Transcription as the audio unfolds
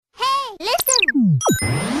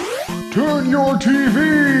Turn your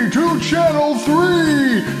TV to Channel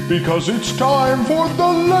 3 because it's time for the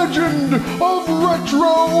Legend of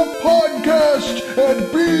Retro podcast at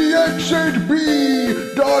bx8b.com.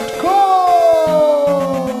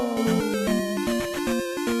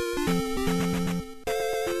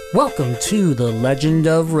 Welcome to the Legend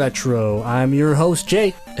of Retro. I'm your host,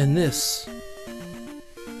 Jay. And this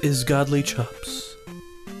is Godly Chops,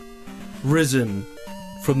 risen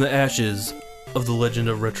from the ashes of the Legend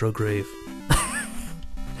of Retro grave.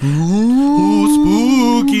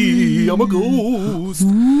 Ooh, spooky, I'm a ghost.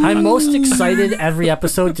 I'm most excited every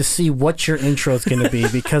episode to see what your intro is going to be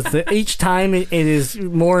because each time it is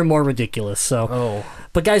more and more ridiculous. So,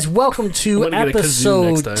 But guys, welcome to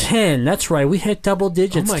episode 10. That's right, we hit double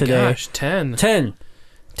digits today. Oh my gosh, 10. 10.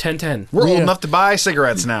 We're old enough to buy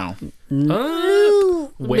cigarettes now.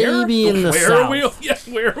 Where? Maybe in the South.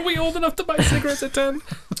 Where are we old enough to buy cigarettes at 10?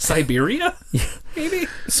 Siberia? Maybe?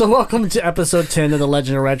 So welcome to episode 10 of the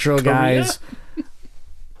Legend of Retro, guys.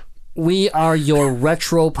 We are your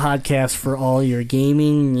retro podcast for all your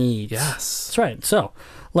gaming needs. Yes. That's right. So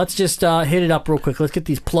let's just hit it up real quick. Let's get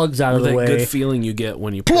these plugs out of the way. That good feeling you get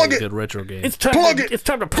when you play a good retro game. It's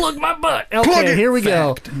time to plug my butt. Okay, here we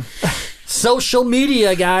go. Social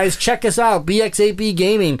media, guys. Check us out. BX8B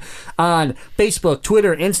Gaming on Facebook,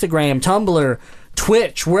 Twitter, Instagram, Tumblr,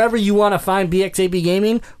 Twitch. Wherever you want to find BX8B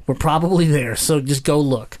Gaming, we're probably there. So just go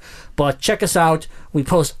look. But check us out. We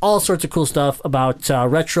post all sorts of cool stuff about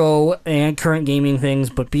retro and current gaming things.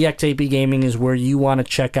 But BX8B Gaming is where you want to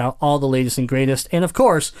check out all the latest and greatest. And of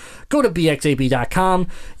course, go to bx8b.com.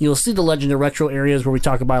 You'll see the Legend of Retro areas where we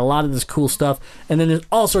talk about a lot of this cool stuff. And then there's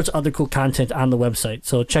all sorts of other cool content on the website.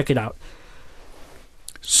 So check it out.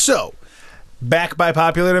 So, back by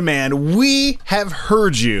popular demand, we have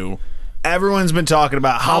heard you. Everyone's been talking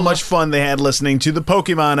about how much fun they had listening to the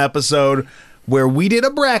Pokemon episode where we did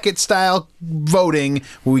a bracket-style voting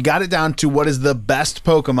where we got it down to what is the best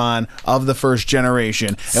Pokemon of the first generation.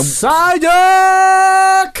 And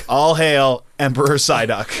Psyduck! all hail Emperor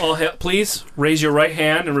Psyduck. All hail. Please raise your right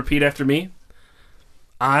hand and repeat after me.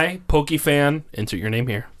 I, Pokefan, insert your name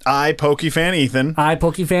here. I, Pokefan Ethan. I,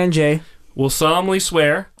 Pokefan Jay. Will solemnly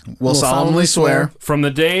swear. Will solemnly swear. From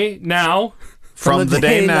the day now. From the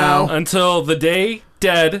day now. Until the day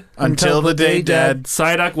dead. Until the day dead.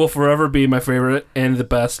 Psyduck will forever be my favorite and the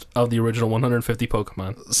best of the original 150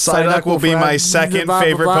 Pokemon. Psyduck will be my second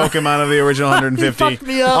favorite Pokemon of the original 150. Fucked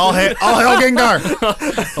me up. All hail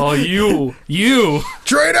Gengar. Oh, you.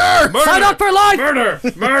 Traitor. Psyduck for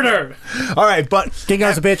life! Murder. All right, but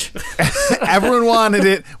Gengar's a bitch. everyone wanted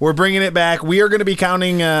it. We're bringing it back. We are going to be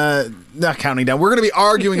not counting down. We're going to be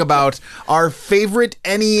arguing about our favorite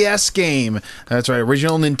NES game. That's right,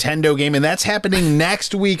 original Nintendo game, and that's happening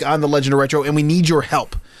next week on The Legend of Retro, and we need your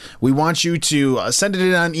help. We want you to send it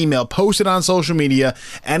in on email, post it on social media,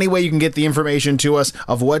 any way you can get the information to us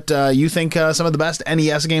of what you think some of the best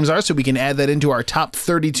NES games are, so we can add that into our top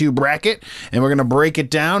 32 bracket, and we're going to break it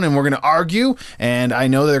down, and we're going to argue, and I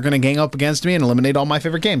know they're going to gang up against me and eliminate all my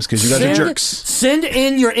favorite games, because you guys are jerks. Send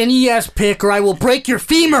in your NES pick, or I will break your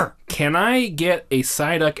femur! Can I get a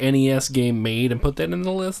Psyduck NES game made and put that in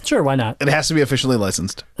the list? Sure, why not? It has to be officially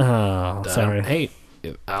licensed. Oh, sorry. Hey,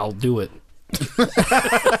 I'll do it.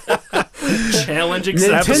 Challenge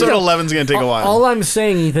accepted. Episode 11 is going to take a while. All I'm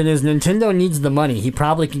saying, Ethan, is Nintendo needs the money. He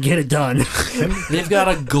probably can get it done. They've got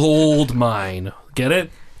a gold mine. Get it?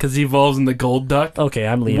 Because he evolves in the gold duck. Okay,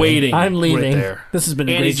 I'm leaving. Waiting. I'm leaving. Right there. This has been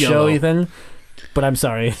a And great he's show, yellow. Ethan. But I'm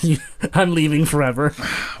sorry. I'm leaving forever.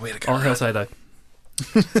 Way to go. All hail Psyduck.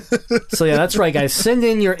 So yeah, that's right, guys. Send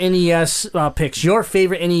in your NES picks, your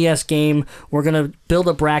favorite NES game. We're gonna build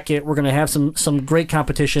a bracket. We're gonna have some great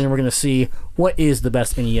competition, and we're gonna see what is the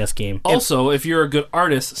best NES game. Also, if you're a good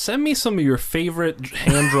artist, send me some of your favorite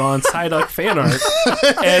hand-drawn Psyduck fan art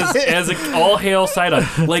as an all-hail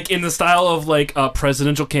Psyduck, like in the style of like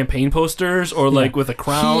presidential campaign posters or like with a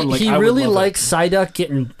crown. He I would really love likes Psyduck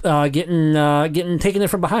getting taken it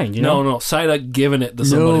from behind. You know? No, Psyduck giving it to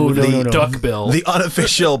somebody with a duck bill. The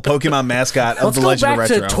unofficial Pokemon mascot of The Legend of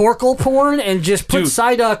Retro. Let's go back to Torkoal porn and just put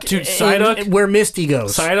Psyduck where Misty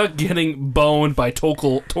goes. Psyduck getting boned by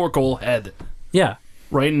Torkoal head. Yeah.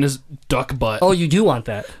 Right in his duck butt. Oh, you do want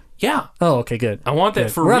that? Yeah. Oh, okay, good. I want that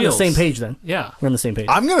good. for We're reals. on the same page then. Yeah. We're on the same page.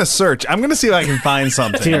 I'm going to search. I'm going to see if I can find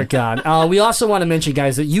something. Dear God. We also want to mention,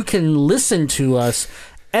 guys, that you can listen to us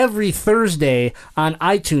every Thursday on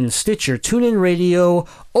iTunes, Stitcher, TuneIn Radio,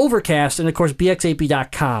 Overcast, and, of course,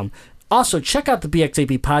 bx8b.com. Also, check out the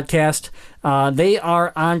BX8B podcast. They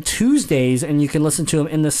are on Tuesdays, and you can listen to them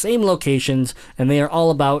in the same locations, and they are all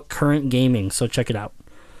about current gaming, so check it out.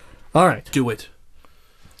 All right. Do it.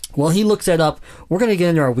 Well, he looks that up. We're gonna get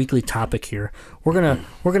into our weekly topic here. We're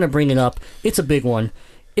gonna bring it up. It's a big one.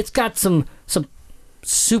 It's got some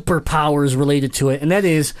superpowers related to it, and that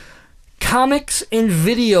is comics and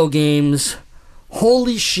video games.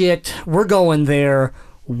 Holy shit, we're going there.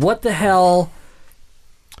 What the hell?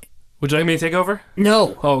 Would you like me to take over?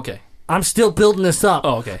 No. Oh, okay. I'm still building this up.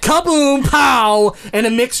 Oh, okay. Kaboom, pow, and a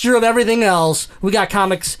mixture of everything else. We got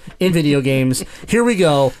comics and video games. Here we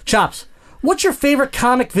go. Chops, what's your favorite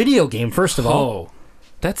comic video game, first of all? Oh,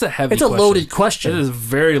 that's a heavy It's a question. loaded question. It is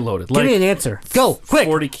very loaded. Give me an answer. Go, quick.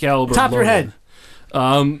 40 caliber Top of your head.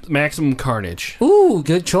 Maximum Carnage. Ooh,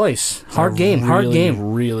 good choice. Hard game.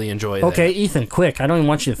 Really enjoy that. Okay, Ethan, quick. I don't even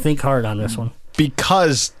want you to think hard on this one.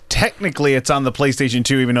 Because technically it's on the PlayStation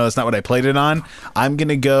 2, even though that's not what I played it on, I'm going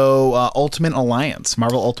to go Ultimate Alliance,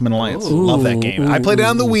 Marvel Ultimate Alliance. Love that game. I played it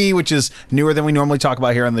on the Wii, which is newer than we normally talk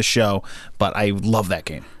about here on the show, but I love that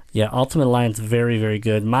game. Yeah, Ultimate Alliance, very, very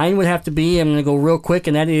good. Mine would have to be, I'm going to go real quick,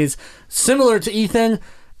 and that is similar to Ethan,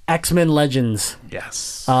 X-Men Legends.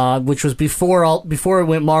 Yes. Which was before it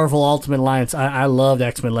went Marvel Ultimate Alliance. I loved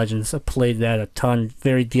X-Men Legends. I played that a ton.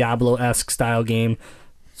 Very Diablo-esque style game.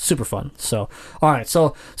 Super fun. So, all right.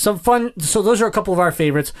 So, some fun. So, those are a couple of our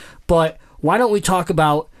favorites. But why don't we talk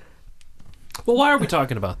about... Well, why are we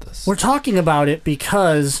talking about this? We're talking about it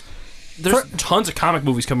because... There's tons of comic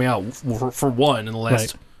movies coming out for one in the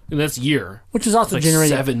last... Right. In this year, which is also like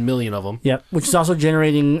generating 7 million of them. Yep, which is also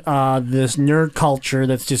generating this nerd culture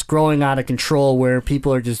that's just growing out of control, where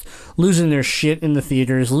people are just losing their shit in the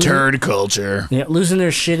theaters, turd culture. Yeah, losing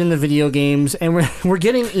their shit in the video games, and we're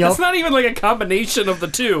getting It's not even like a combination of the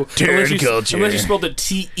two. Turd culture. Unless you spelled it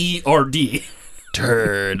T-E-R-D.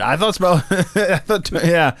 Turd. I thought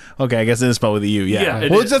yeah. Okay, I guess it is spelled with a U. Yeah.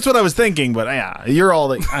 Well, that's what I was thinking, but yeah, you're all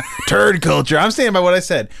like turd culture. I'm standing by what I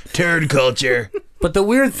said. Turd culture. But the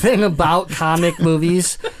weird thing about comic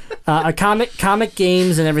movies, comic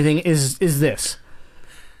games and everything is this.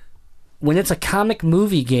 When it's a comic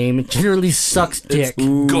movie game, it generally sucks dick.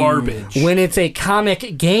 It's garbage. When it's a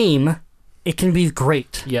comic game, it can be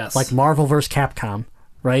great. Yes. Like Marvel vs. Capcom,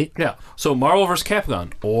 right? Yeah. So Marvel vs.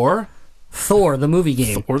 Capcom, or... Thor, the movie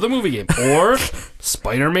game. Or the movie game. Or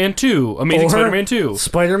Spider-Man 2. Amazing Spider-Man 2.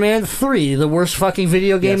 Spider-Man 3, the worst fucking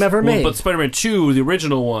video game ever made. But Spider-Man 2, the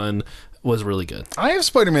original one, was really good. I have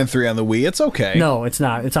Spider-Man 3 on the Wii. It's okay. No, it's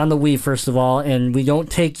not. It's on the Wii, first of all, and we don't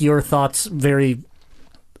take your thoughts very...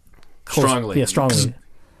 strongly. Yeah, strongly.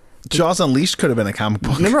 Jaws Unleashed could have been a comic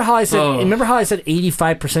book. Remember how I said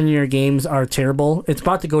 85% of your games are terrible? It's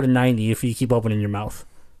about to go to 90 if you keep opening your mouth.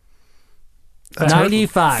 That's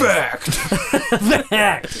 95. Fact.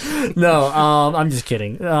 No, I'm just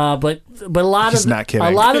kidding. But a lot He's of not kidding.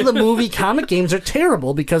 A lot of the movie comic games are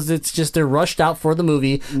terrible because it's just they're rushed out for the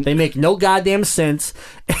movie. They make no goddamn sense,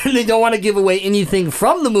 and they don't want to give away anything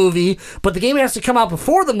from the movie. But the game has to come out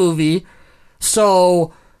before the movie,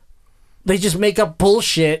 so they just make up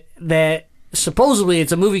bullshit that supposedly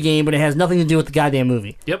it's a movie game, but it has nothing to do with the goddamn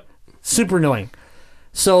movie. Yep. Super annoying.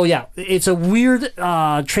 So, yeah, it's a weird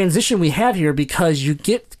transition we have here because you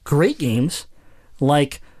get great games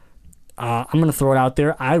like, I'm going to throw it out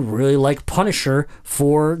there, I really like Punisher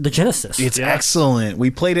for the Genesis. It's excellent.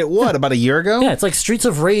 We played it, about a year ago? Yeah, it's like Streets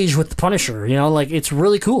of Rage with the Punisher, like, it's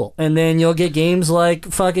really cool. And then you'll get games like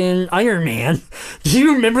fucking Iron Man. Do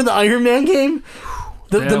you remember the Iron Man game?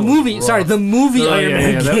 The movie Iron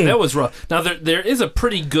Man game. That was rough. Now, there is a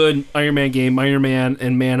pretty good Iron Man game, Iron Man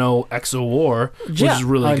and Mano Exo War, which is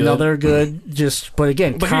really good. Another good, but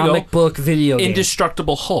again, comic book video game.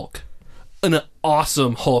 Indestructible Hulk. An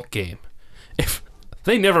awesome Hulk game. If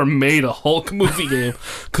they never made a Hulk movie game,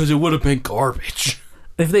 because it would have been garbage.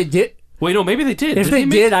 If they did... Wait, no, maybe they did. If they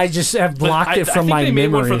did, I just have blocked it from my memory. I think they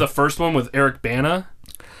made one for the first one with Eric Bana.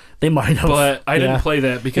 They might have, but I didn't play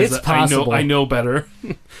that because I know better.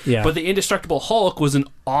 Yeah. But the Indestructible Hulk was an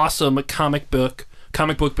awesome comic book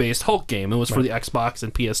based Hulk game. It was for the Xbox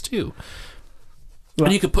and PS2. Well,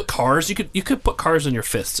 and you could put cars. You could put cars in your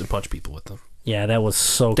fists and punch people with them. Yeah, that was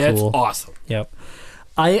so That's cool. That's awesome. Yep.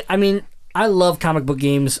 I mean, I love comic book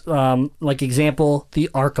games. Like example, the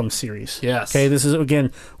Arkham series. Yes. Okay, this is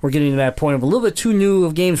again we're getting to that point of a little bit too new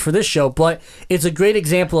of games for this show, but it's a great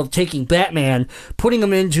example of taking Batman, putting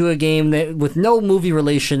him into a game that with no movie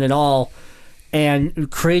relation at all, and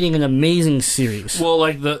creating an amazing series. Well,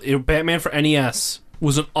 like the Batman for NES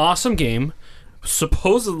was an awesome game,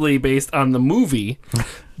 supposedly based on the movie.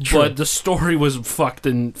 But the story was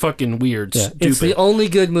fucking weird. Yeah. It's the only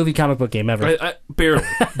good movie comic book game ever.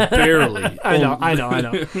 Barely. I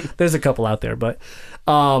know. There's a couple out there, but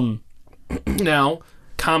now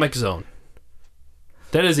Comic Zone.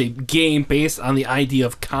 That is a game based on the idea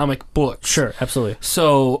of comic books. Sure, absolutely.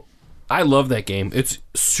 So I love that game. It's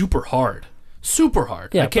super hard. Super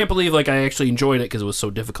hard. Yeah, I can't believe I actually enjoyed it because it was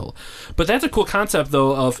so difficult. But that's a cool concept,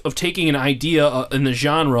 though, of taking an idea in the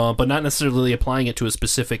genre, but not necessarily applying it to a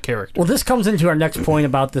specific character. Well, this comes into our next point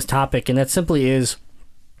about this topic, and that simply is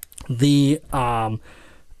the oh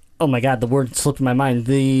my god, the word slipped my mind.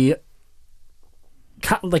 The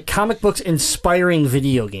like comic books inspiring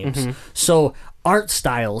video games. Mm-hmm. So art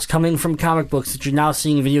styles coming from comic books that you're now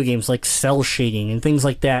seeing in video games, like cell shading and things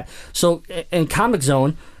like that. So in Comic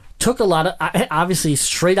Zone, took a lot of obviously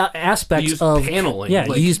straight out aspects of paneling. Yeah,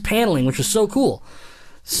 you used paneling, which was so cool.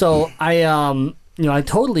 So I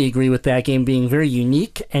totally agree with that game being very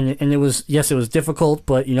unique, and it was difficult,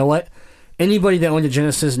 but you know what? Anybody that owned a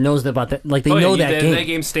Genesis knows about that. Like they know that game. That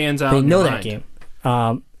game stands out. They in know your that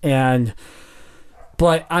mind. game.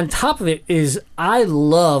 But on top of it is I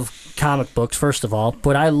love comic books, first of all,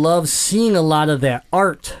 but I love seeing a lot of that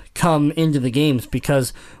art come into the games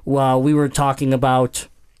because while we were talking about,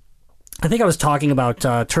 I think I was talking about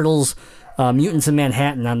Turtles, Mutants in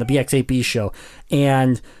Manhattan on the BX8B show.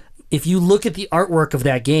 And if you look at the artwork of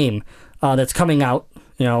that game that's coming out,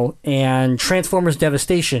 and Transformers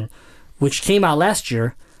Devastation, which came out last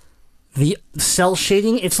year, the cell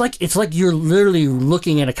shading, it's like you're literally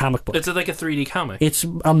looking at a comic book. It's like a 3D comic. It's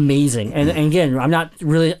amazing. And again, I'm not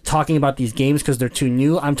really talking about these games because they're too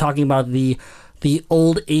new. I'm talking about the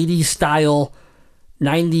old 80s style,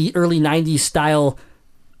 early 90s style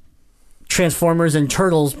Transformers and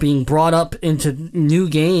Turtles being brought up into new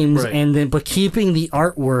games, right. but keeping the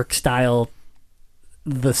artwork style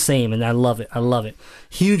the same, and I love it.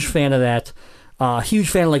 Huge fan of that. Huge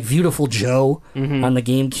fan of like Beautiful Joe on the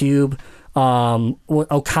GameCube.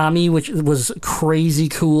 Okami, which was crazy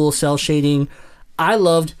cool cell shading. I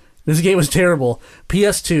loved this game. Was terrible.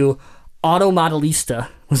 PS2 Auto Modelista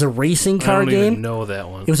was a racing car game. I don't even know that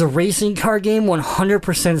one. It was a racing car game,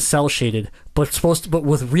 100% cell shaded, but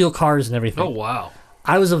with real cars and everything. Oh wow!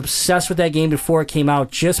 I was obsessed with that game before it came out,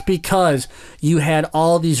 just because you had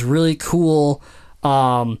all these really cool,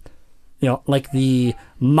 like the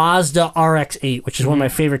Mazda RX-8, which is one of my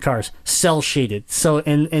favorite cars, cell shaded. So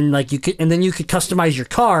and like you could, and then you could customize your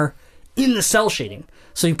car in the cell shading.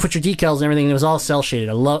 So you put your decals and everything, and it was all cell shaded.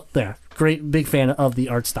 I love that. Great, big fan of the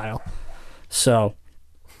art style. So,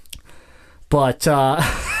 but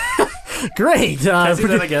great.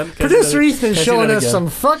 that again? Producer Ethan showing us some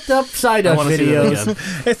fucked up side up videos.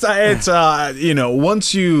 It's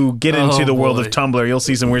once you get into the world of Tumblr, you'll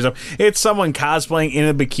see some weird stuff. It's someone cosplaying in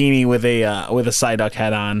a bikini with a Psyduck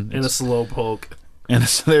hat on and a slowpoke. And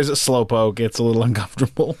there's a slowpoke. It's a little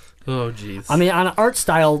uncomfortable. Oh jeez. I mean, on an art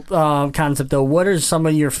style concept though, what are some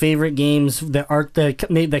of your favorite games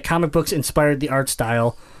that comic books inspired the art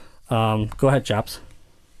style? Go ahead, Chops.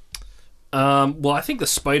 Well, I think the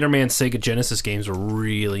Spider-Man Sega Genesis games were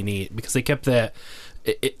really neat because they kept that,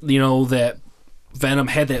 that Venom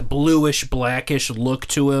had that bluish, blackish look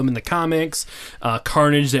to him in the comics.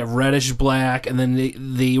 Carnage, that reddish black, and then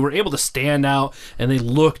they were able to stand out, and they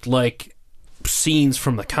looked like scenes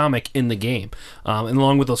from the comic in the game. And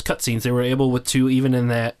along with those cutscenes, they were able to, even in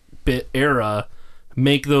that bit era,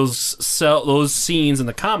 make those scenes in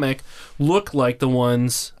the comic look like the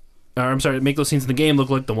ones. Make those scenes in the game look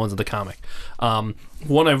like the ones in the comic. One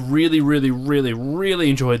I really, really, really, really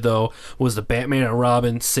enjoyed, though, was the Batman and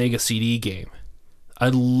Robin Sega CD game. I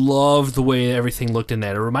loved the way everything looked in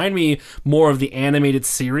that. It reminded me more of the animated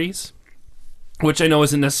series, which I know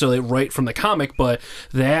isn't necessarily right from the comic, but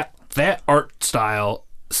that art style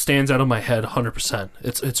stands out in my head 100%.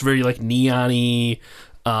 It's very like neon-y,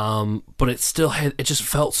 but it just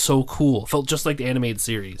felt so cool. It felt just like the animated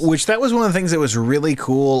series. Which that was one of the things that was really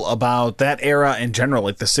cool about that era in general,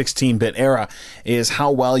 like the 16-bit era, is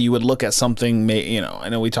how well you would look at something. I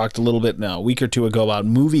know we talked a little bit a week or two ago about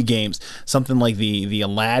movie games, something like the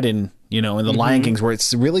Aladdin, and the Lion Kings, where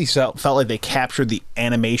it's really felt like they captured the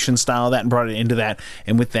animation style of that and brought it into that.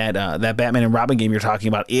 And with that Batman and Robin game you're talking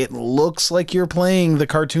about, it looks like you're playing the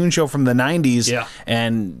cartoon show from the 90s. Yeah.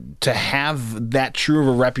 And to have that true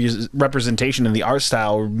of a representation in the art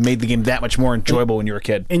style made the game that much more enjoyable when you were a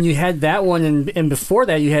kid. And you had that one, and before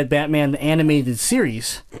that you had Batman the animated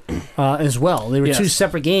series as well. They were two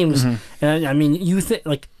separate games. And I mean, you think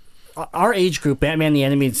like our age group, Batman the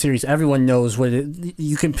animated series, everyone knows what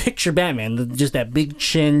you can picture Batman, just that big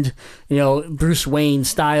chinned, Bruce Wayne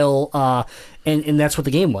style, and that's what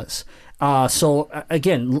the game was. So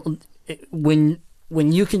again, when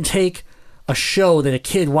you can take a show that a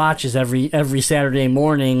kid watches every Saturday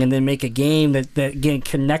morning and then make a game that again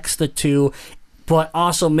connects the two, but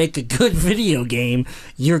also make a good video game,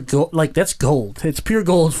 that's gold. It's pure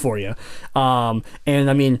gold for you. And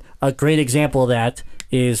I mean, a great example of that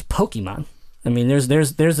is Pokemon. I mean, there's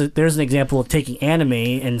an example of taking anime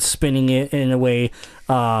and spinning it in a way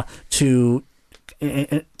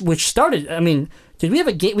which started. I mean, did we have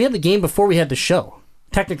a game? We had the game before we had the show.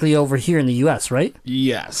 Technically, over here in the U.S., right?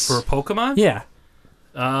 Yes. For Pokemon? Yeah.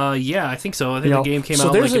 Yeah, I think so. I think the game came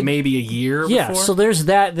out maybe a year before. So there's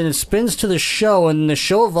that. Then it spins to the show, and the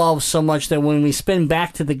show evolves so much that when we spin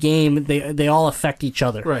back to the game, they all affect each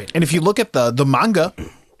other. Right. And if you look at the manga,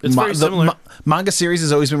 it's very similar. Manga series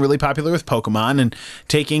has always been really popular with Pokemon, and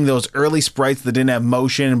taking those early sprites that didn't have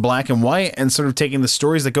motion and black and white, and sort of taking the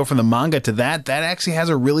stories that go from the manga to that actually has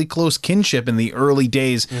a really close kinship in the early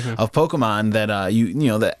days of Pokemon that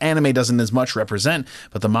the anime doesn't as much represent,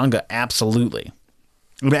 but the manga absolutely.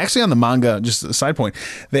 But actually, on the manga, just a side point,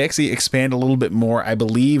 they actually expand a little bit more, I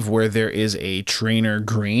believe, where there is a trainer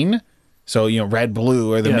green. So, red,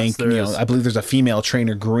 blue are the main. I believe there's a female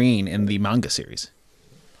trainer green in the manga series.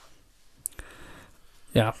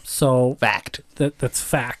 Yeah. So fact. That's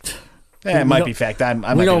fact. It might be fact.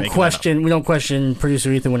 We don't question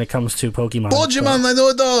producer Ethan when it comes to Pokemon. Pokemon, I know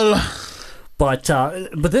it all. But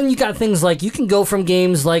then you got things like you can go from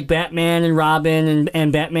games like Batman and Robin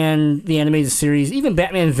and Batman the Animated Series, even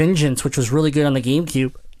Batman Vengeance, which was really good on the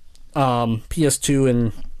GameCube, PS2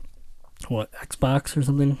 and Xbox or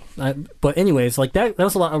something. But anyways, like that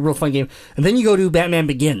was a real fun game. And then you go to Batman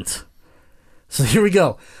Begins. So here we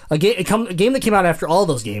go, a game that came out after all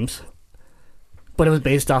those games, but it was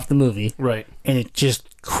based off the movie, right? And it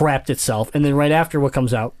just crapped itself. And then right after what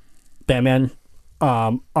comes out, Batman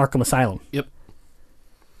Arkham Asylum. Yep.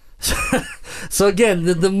 So again,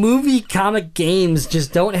 the movie comic games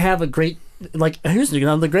just don't have a great here's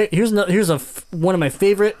one of my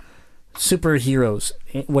favorite superheroes,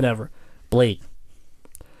 whatever, Blade.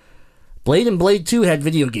 Blade and Blade 2 had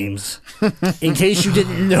video games. In case you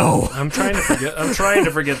didn't know. I'm trying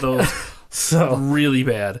to forget those. So really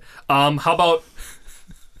bad. How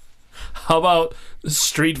about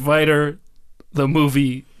Street Fighter the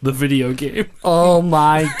movie, the video game? Oh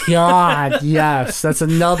my god, yes. That's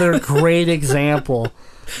another great example.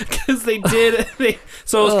 Because Street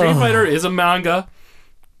Fighter is a manga.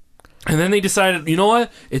 And then they decided, you know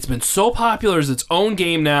what? It's been so popular as its own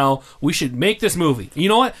game now. We should make this movie. You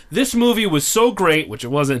know what? This movie was so great, which it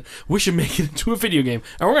wasn't. We should make it into a video game.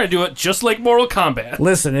 And we're going to do it just like Mortal Kombat.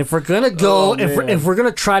 Listen, if we're going to go, if we're going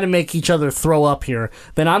to try to make each other throw up here,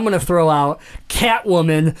 then I'm going to throw out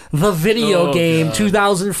Catwoman, the video game,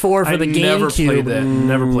 2004 for the GameCube.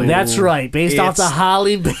 Never played that. That's right. Based off the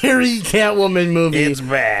Halle Berry Catwoman movie. It's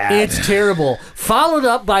bad. It's terrible. Followed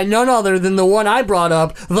up by none other than the one I brought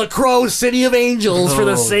up, The City of Angels for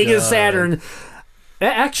the Sega Saturn.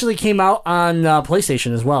 That actually came out on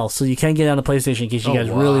PlayStation as well, so you can get it on the PlayStation in case you guys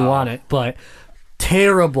really want it. But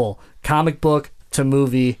terrible comic book to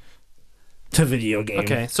movie to video game.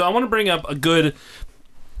 Okay, so I want to bring up a good...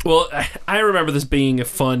 Well, I remember this being a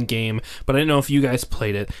fun game, but I didn't know if you guys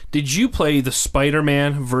played it. Did you play the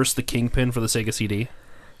Spider-Man versus the Kingpin for the Sega CD?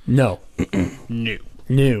 No.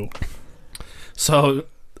 No. So...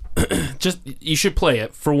 you should play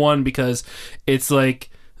it, for one, because it's like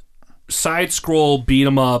side scroll, beat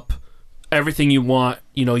 'em up, everything you want.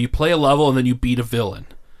 You play a level and then you beat a villain.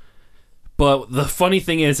 But the funny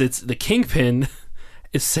thing is, it's the Kingpin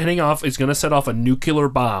is going to set off a nuclear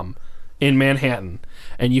bomb in Manhattan,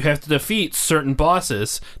 and you have to defeat certain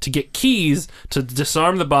bosses to get keys to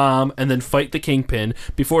disarm the bomb and then fight the Kingpin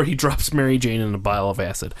before he drops Mary Jane in a vial of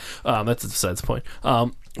acid. That's besides the point.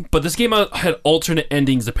 But this game had alternate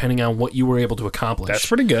endings depending on what you were able to accomplish. That's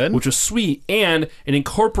pretty good. Which was sweet, and it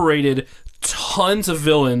incorporated tons of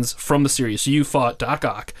villains from the series. So you fought Doc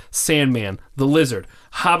Ock, Sandman, the Lizard,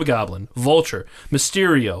 Hobgoblin, Vulture,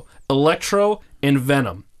 Mysterio, Electro, and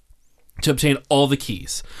Venom to obtain all the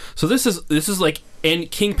keys. So this is like, and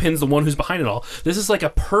Kingpin's the one who's behind it all. This is like a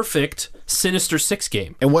perfect Sinister Six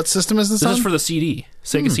game. And what system is this on? This is for the CD,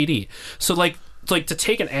 Sega CD. So like to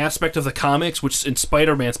take an aspect of the comics, which in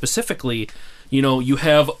Spider-Man specifically, you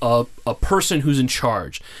have a person who's in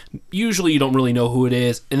charge. Usually you don't really know who it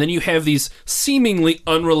is, and then you have these seemingly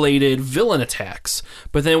unrelated villain attacks.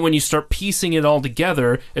 But then when you start piecing it all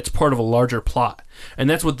together, it's part of a larger plot. And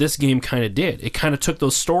that's what this game kind of did. It kind of took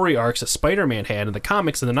those story arcs that Spider-Man had in the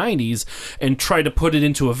comics in the 90s and tried to put it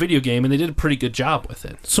into a video game, and they did a pretty good job with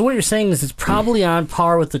it. So what you're saying is it's probably on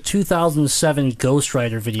par with the 2007 Ghost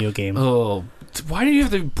Rider video game. Oh, why do you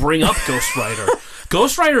have to bring up Ghost Rider?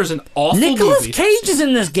 Ghost Rider is an awful movie. Nicolas Cage is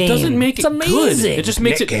in this game. Doesn't make it's it amazing. good. It just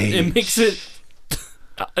makes it makes it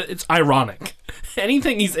it's ironic.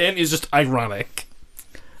 anything he's in is just ironic.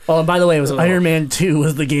 Oh, and by the way, it was Iron Man 2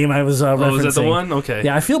 was the game I was referencing. Oh, was that the one? Okay.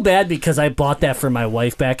 Yeah, I feel bad because I bought that for my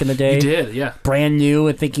wife back in the day. You did, yeah. Brand new,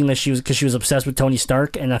 and thinking that she was obsessed with Tony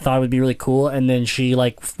Stark, and I thought it would be really cool. And then she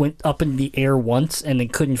went up in the air once, and then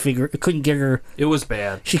couldn't get her. It was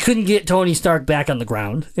bad. She couldn't get Tony Stark back on the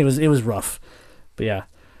ground. It was rough, but yeah.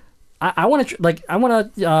 I want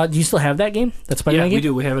to do you still have that game? That Spider-Man game? We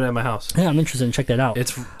do. We have it at my house. Yeah, I'm interested in check that out.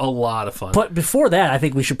 It's a lot of fun. But before that, I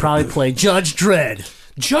think we should probably play Judge Dredd.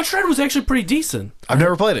 Judge Dredd was actually pretty decent. I've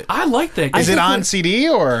never played it. I like that game. Is it on CD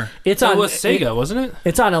or? It's It on was Sega, wasn't it?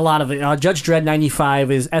 It's on a lot of it. Judge Dredd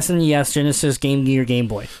 95 is SNES, Genesis, Game Gear, Game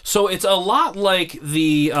Boy. So it's a lot like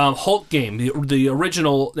the Hulk game, the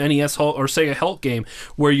original NES Hulk or Sega Hulk game,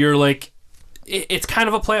 where you're like, it's kind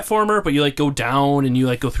of a platformer, but you like go down and you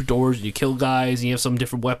like go through doors and you kill guys and you have some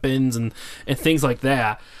different weapons and things like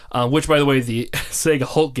that. Which, by the way, the Sega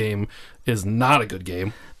Hulk game is not a good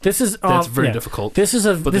game. That's very difficult. This is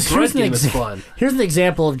but the Dredd game is fun. Here's an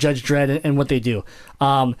example of Judge Dredd and what they do.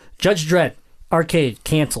 Judge Dredd arcade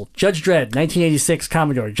canceled. Judge Dredd 1986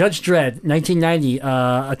 Commodore. Judge Dredd 1990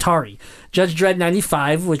 Atari. Judge Dredd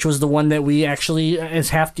 95, which was the one that we actually is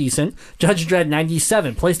half decent. Judge Dredd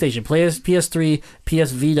 97 PlayStation, PS3,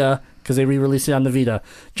 PS Vita, because they re-released it on the Vita.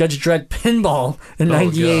 Judge Dredd Pinball in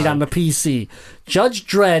 98 on the PC. Judge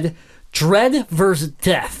Dredd Dread vs.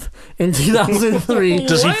 Death in 2003.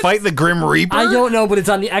 Does he fight the Grim Reaper? I don't know, but it's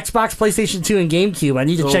on the Xbox, PlayStation 2, and GameCube. I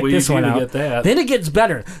need to check this one out. Get that. Then it gets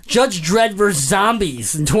better. Judge Dredd vs.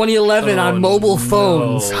 Zombies in 2011 on mobile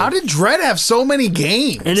phones. How did Dredd have so many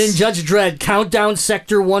games? And then Judge Dredd Countdown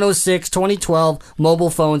Sector 106 2012 mobile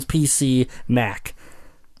phones, PC, Mac.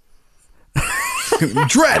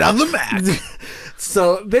 Dredd on the Mac.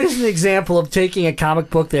 So there's an example of taking a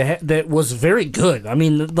comic book that was very good. I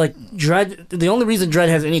mean, like Dredd. The only reason Dredd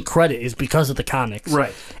has any credit is because of the comics,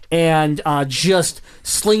 right? And just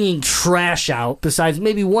slinging trash out. Besides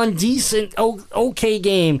maybe one decent, okay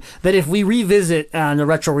game that if we revisit on the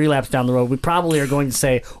Retro Relapse down the road, we probably are going to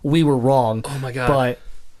say we were wrong. Oh my god! But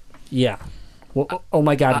yeah, well, oh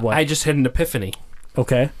my god, what? I just had an epiphany.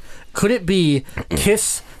 Okay, could it be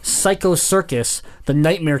Kiss Psycho Circus, the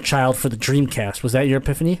Nightmare Child for the Dreamcast? Was that your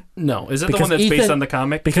epiphany? No. Is that the one that's based on the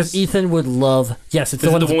comic? Because Ethan would love... Yes, it's the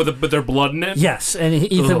one with their blood in it? Yes, and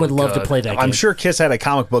Ethan would love to play that game. I'm sure Kiss had a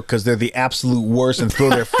comic book because they're the absolute worst and throw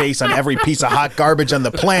their face on every piece of hot garbage on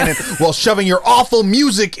the planet while shoving your awful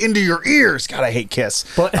music into your ears. God, I hate Kiss.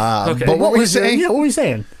 But, okay. But what were you saying? Yeah, what were we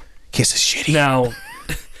saying? Kiss is shitty. Now,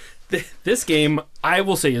 this game, I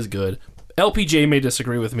will say, is good. LPJ may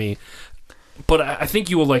disagree with me, but I think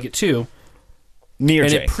you will like it too.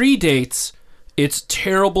 It predates its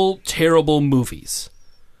terrible, terrible movies.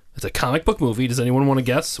 It's a comic book movie. Does anyone want to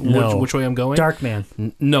guess which way I'm going?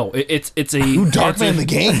 Darkman. No, it's a Darkman the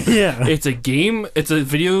game. Yeah, it's a game. It's a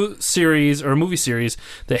video series or a movie series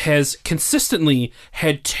that has consistently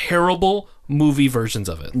had terrible movie versions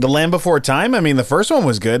of it. The Land Before Time. I mean, the first one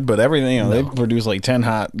was good, but everything they produced like 10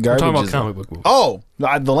 hot garbage. We're talking about comic book movies. Oh,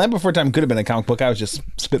 The Land Before Time could have been a comic book. I was just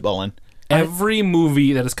spitballing. Every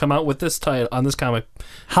movie that has come out with this title on this comic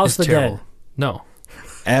House is the terrible. Dead. No.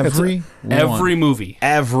 Every movie.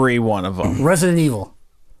 Every one of them. Resident Evil.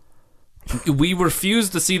 We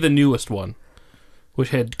refused to see the newest one, which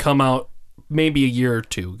had come out maybe a year or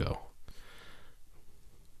two ago.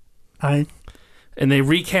 And they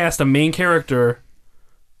recast a main character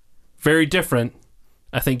very different,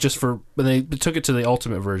 I think, they took it to the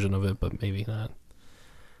ultimate version of it, but maybe not.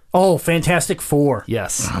 Oh, Fantastic Four.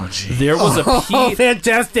 Yes. Oh, geez. There was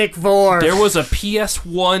Fantastic Four. There was a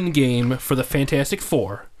PS1 game for the Fantastic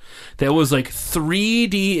Four that was like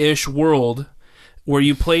 3D-ish world where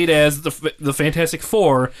you played as the Fantastic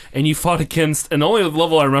Four and you fought against, and the only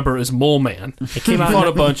level I remember is Mole Man. It came out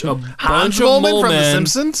a bunch of Mole men from The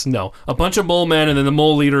Simpsons? No, a bunch of Mole Men and then the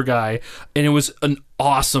Mole Leader guy, and it was an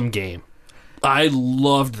awesome game. I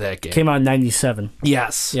loved that game. Came out in 97.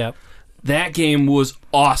 Yes. Yep. That game was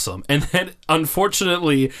awesome. And that,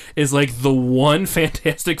 unfortunately, is like the one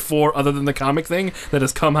Fantastic Four, other than the comic thing, that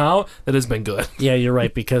has come out that has been good. Yeah, you're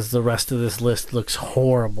right, because the rest of this list looks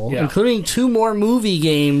horrible, Yeah. including 2 more movie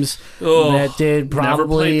games that did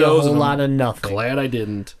probably a whole lot of nothing. Glad I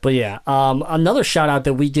didn't. But yeah, another shout-out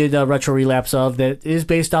that we did a Retro Relapse of that is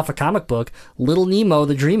based off a comic book, Little Nemo,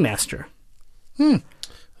 the Dream Master.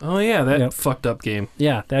 Oh, yeah, that fucked up game.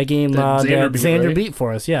 Yeah, that game That that Xander Xander beat, beat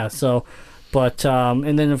for us, yeah. So, but,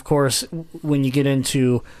 and then, of course, when you get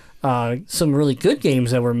into some really good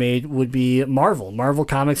games that were made would be Marvel. Marvel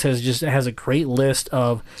Comics has a great list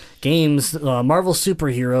of games. Marvel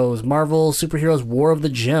Superheroes War of the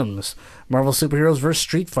Gems, Marvel Superheroes vs.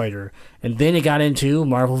 Street Fighter, and then it got into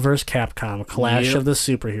Marvel vs. Capcom, Clash of the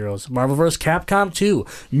Superheroes, Marvel vs. Capcom 2,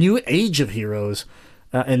 New Age of Heroes,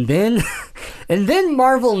 and then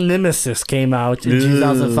Marvel Nemesis came out in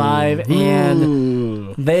 2005,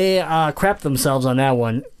 and they crapped themselves on that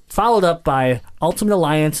one. Followed up by Ultimate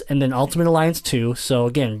Alliance and then Ultimate Alliance 2. So,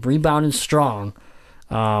 again, rebounding strong.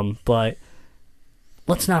 But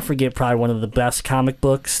let's not forget probably one of the best comic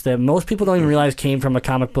books that most people don't even realize came from a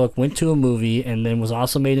comic book, went to a movie, and then was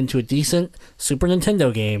also made into a decent Super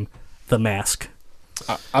Nintendo game, The Mask.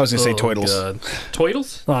 I was going to say Toidles. God.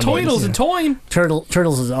 Toidles? Oh, Toidles and Toyn.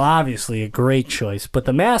 Turtles is obviously a great choice, but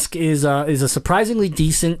The Mask is a surprisingly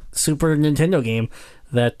decent Super Nintendo game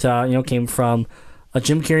that came from a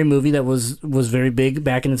Jim Carrey movie that was very big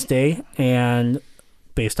back in its day and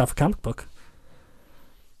based off a comic book.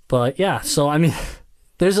 But yeah, so I mean,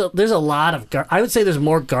 there's a lot of I would say there's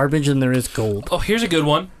more garbage than there is gold. Oh, here's a good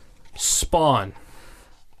one. Spawn.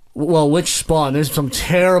 Well, which Spawn? There's some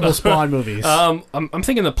terrible Spawn movies. I'm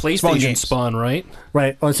thinking the PlayStation Spawn, right?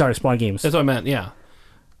 Right. Oh, sorry, Spawn games. That's what I meant. Yeah.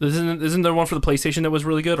 Isn't there one for the PlayStation that was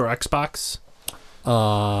really good, or Xbox?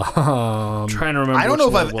 I'm trying to remember. I don't know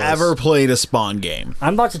if I've ever played a Spawn game.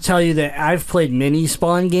 I'm about to tell you that I've played many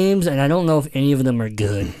Spawn games, and I don't know if any of them are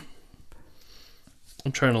good.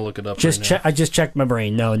 I'm trying to look it up. I just checked my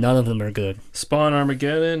brain. No, none of them are good. Spawn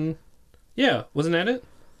Armageddon. Yeah, wasn't that it?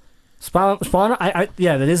 Spawn.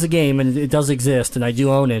 Yeah, that is a game, and it does exist, and I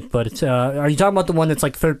do own it. But it's, are you talking about the one that's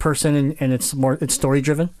like third person and it's story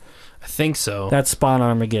driven? I think so. That's Spawn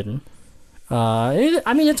Armageddon.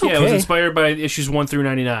 It's okay. Yeah, it was inspired by issues 1 through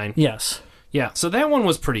 99. Yes. Yeah, so that one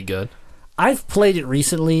was pretty good. I've played it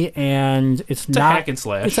recently, and it's not a hack and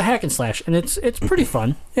slash. It's a hack and slash, and it's pretty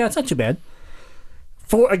fun. Yeah, it's not too bad.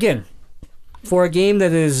 For a game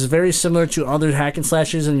that is very similar to other hack and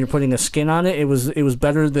slashes, and you're putting a skin on it, it was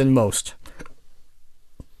better than most.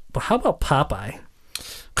 But how about Popeye?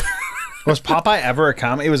 Was Popeye ever a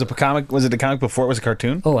comic? It was a comic. Was it a comic before it was a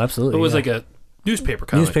cartoon? Oh, absolutely. It was like a newspaper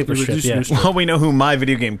comic. Newspaper strip, yeah. Well, we know who my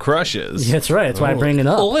video game crush is. Yeah, that's right. That's why I bring it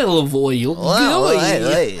up. Little boy,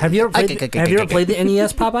 Have you ever played the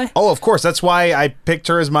NES Popeye? Oh, of course. That's why I picked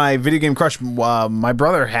her as my video game crush. My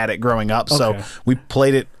brother had it growing up, so we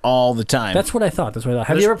played it all the time. That's what I thought.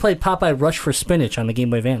 Have you ever played Popeye Rush for Spinach on the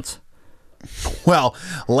Game Boy Advance? Well,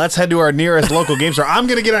 let's head to our nearest local game store. I'm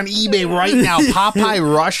going to get on eBay right now. Popeye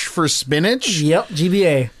Rush for Spinach? Yep,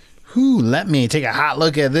 GBA. Let me take a hot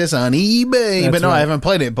look at this on eBay. That's but no, right. I haven't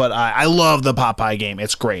played it, but I love the Popeye game.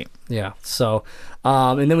 It's great. Yeah, so,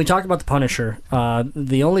 and then we talked about the Punisher.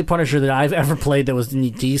 The only Punisher that I've ever played that was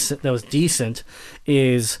decent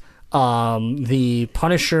is the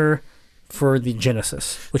Punisher for the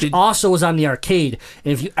Genesis, which also was on the arcade.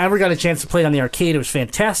 And if you ever got a chance to play it on the arcade, it was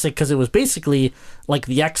fantastic because it was basically like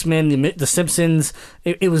the X-Men, the Simpsons.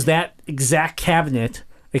 It was that exact cabinet,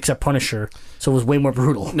 except Punisher, so it was way more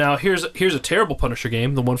brutal. Now, here's a terrible Punisher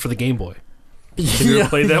game, the one for the Game Boy. Have you ever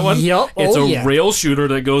played that one? Yep. It's a rail shooter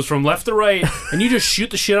that goes from left to right, and you just shoot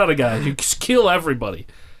the shit out of guys. You kill everybody.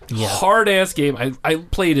 Yeah. Hard-ass game. I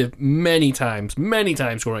played it many times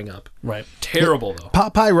growing up. Right. Terrible, though.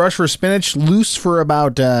 Popeye Rush for Spinach, loose for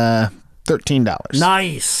about $13.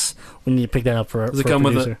 Nice. We need to pick that up for Does it come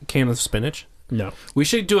with a can of spinach? No. We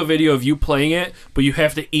should do a video of you playing it, but you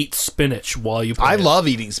have to eat spinach while you play it. I love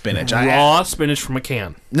eating spinach. Raw spinach from a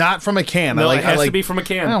can. Not from a can. No, it has to be from a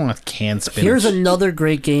can. I don't want canned spinach. Here's another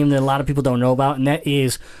great game that a lot of people don't know about, and that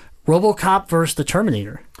is RoboCop vs. the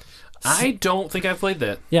Terminator. I don't think I've played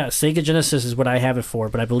that. Yeah, Sega Genesis is what I have it for,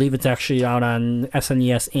 but I believe it's actually out on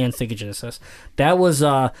SNES and Sega Genesis.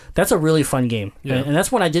 That's a really fun game, and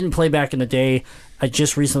that's one I didn't play back in the day. I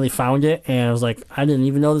just recently found it, and I was like, I didn't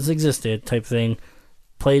even know this existed, type thing.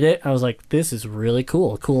 Played it, I was like, this is really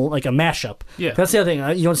cool, like a mashup. Yeah, that's the other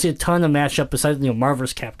thing. You don't see a ton of mashup besides Marvel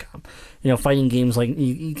vs. Capcom. Fighting games like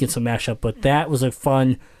you get some mashup, but that was a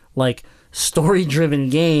fun like story-driven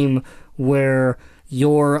game where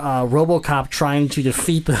you're RoboCop trying to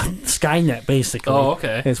defeat the Skynet, basically. Oh,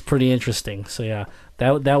 okay. It's pretty interesting. So yeah,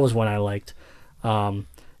 that was one I liked.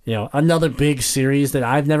 Another big series that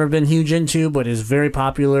I've never been huge into, but is very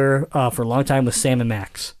popular for a long time was Sam and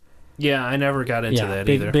Max. Yeah, I never got into that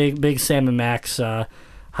either. Big Sam and Max. How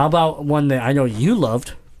about one that I know you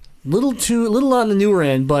loved? Little on the newer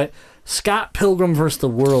end, but Scott Pilgrim vs. the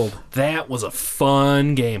World. That was a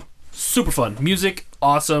fun game. Super fun. Music,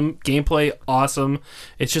 awesome. Gameplay, awesome.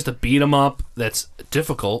 It's just a beat 'em up that's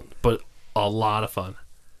difficult, but a lot of fun.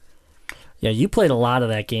 Yeah, you played a lot of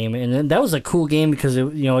that game, and that was a cool game because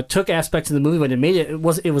it took aspects of the movie, but it made it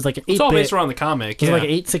was like an 8-bit. It's all based around the comic. It was like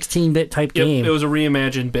an 16-bit type game. It was a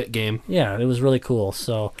reimagined bit game. Yeah, it was really cool.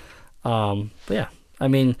 So, but yeah, I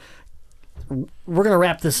mean, we're gonna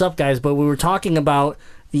wrap this up, guys. But we were talking about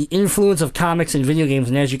the influence of comics and video games,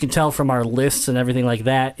 and as you can tell from our lists and everything like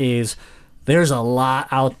that, there's a lot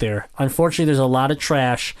out there. Unfortunately, there's a lot of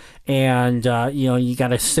trash, and you got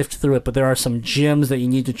to sift through it. But there are some gems that you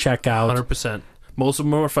need to check out. 100%. Most of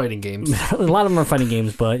them are fighting games. A lot of them are fighting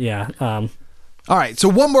games, but yeah. All right, so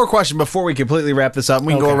one more question before we completely wrap this up, and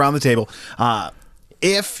we can go around the table.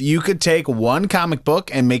 If you could take one comic book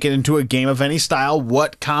and make it into a game of any style,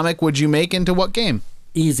 what comic would you make into what game?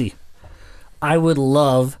 Easy. I would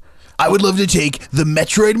love to take the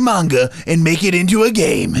Metroid manga and make it into a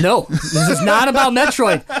game. No, this is not about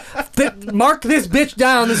Metroid. Mark this bitch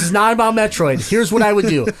down. This is not about Metroid. Here's what I would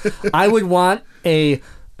do. I would want a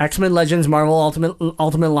X-Men Legends Marvel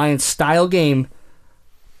Ultimate Alliance style game,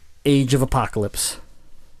 Age of Apocalypse.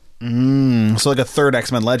 So like a third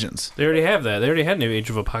X-Men Legends. They already have that. They already had an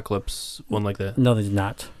Age of Apocalypse one like that. No, they did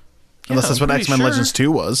not. Unless that's what X-Men Legends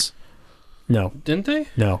 2 was. No. Didn't they?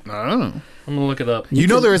 No. I don't know. I'm going to look it up. You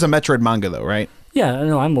know there is a Metroid manga, though, right? Yeah,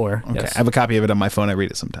 no, I'm aware. Okay, Yes. I have a copy of it on my phone. I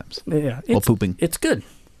read it sometimes. Yeah, While pooping. It's good.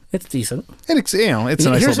 It's decent. And it's a nice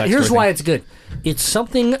little backstory Here's why thing. it's good. It's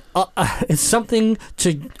something. It's something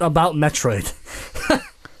about Metroid.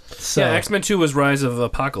 So, Yeah, X-Men 2 was Rise of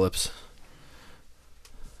Apocalypse.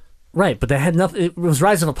 right, but that had nothing. It was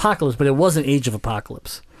Rise of Apocalypse, but it wasn't Age of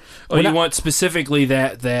Apocalypse. Oh, you want specifically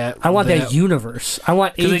that? I want that universe. I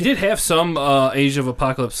want because they did have some Age of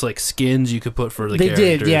Apocalypse like skins you could put for the They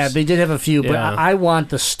characters. did, yeah, they did have a few, but Yeah. I want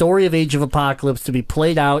the story of Age of Apocalypse to be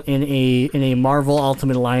played out in a Marvel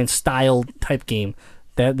Ultimate Alliance style type game.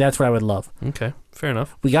 That's what I would love. Okay, fair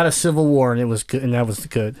enough. We got a Civil War, and it was good, and that was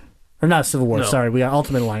good. Or not Civil War, No. sorry. We got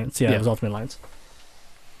Ultimate Alliance. Yeah, Yeah. it was Ultimate Alliance.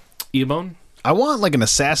 Ebone? I want like an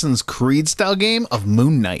Assassin's Creed style game of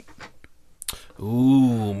Moon Knight.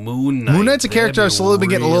 Ooh, Moon Knight. Moon Knight's a character I've slowly been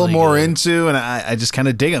getting a little really more good. into, and I just kind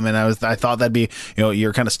of dig him. And I thought that'd be,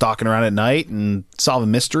 you're kind of stalking around at night and solving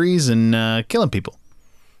mysteries and killing people.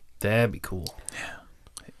 That'd be cool.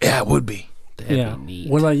 Yeah, it would be. That'd Yeah. be neat.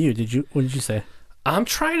 What about you? What did you say? I'm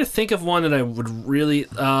trying to think of one that I would really.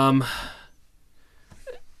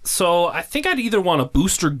 So I think I'd either want a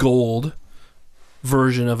Booster Gold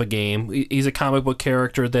version of a game. He's a comic book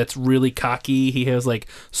character that's really cocky. He has like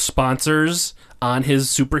sponsors on his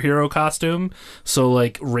superhero costume, so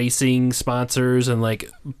like racing sponsors and like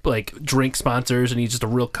drink sponsors, and he's just a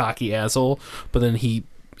real cocky asshole. But then he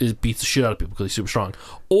beats the shit out of people because he's super strong.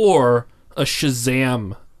 Or a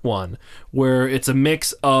Shazam one where it's a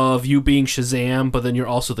mix of you being Shazam, but then you're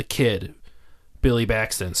also the kid, Billy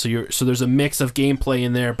Baxton. So there's a mix of gameplay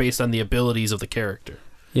in there based on the abilities of the character.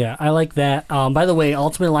 Yeah, I like that. By the way,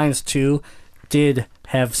 Ultimate Alliance 2 did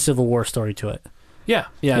have Civil War story to it. Yeah.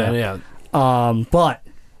 But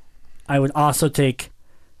I would also take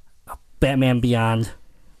Batman Beyond.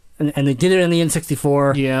 And they did it in the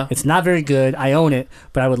N64. Yeah. It's not very good. I own it.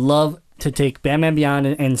 But I would love to take Batman Beyond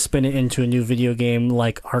and spin it into a new video game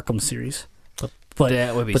like Arkham series. But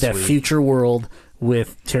That would be that sweet. future world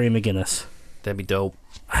with Terry McGinnis. That'd be dope.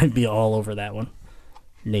 I'd be all over that one.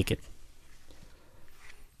 Naked.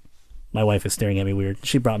 My wife is staring at me weird.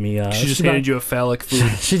 She brought me... She just handed you a phallic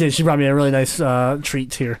food. She did. She brought me a really nice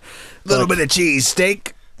treat here. Little bit of cheese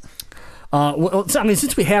steak. Well, so, I mean,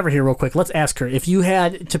 since we have her here real quick, let's ask her. If you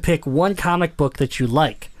had to pick one comic book that you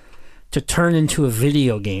like to turn into a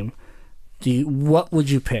video game, what would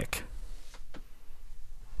you pick?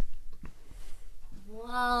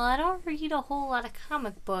 Well, I don't read a whole lot of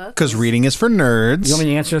comic books. Because reading is for nerds. You want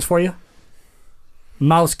me to answer this for you?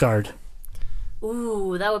 Mouse Guard.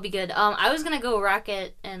 Ooh, that would be good. I was gonna go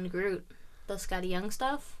Rocket and Groot, the Scotty Young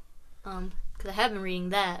stuff. Because I have been reading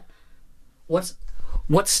that.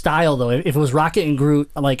 What style though? If it was Rocket and Groot,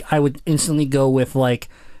 like I would instantly go with like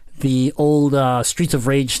the old Streets of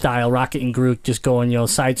Rage style Rocket and Groot, just going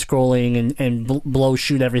side scrolling and blow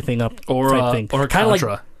shoot everything up Or type thing. Kinda Contra.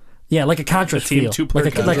 like Yeah, like a Contra team feel, two-player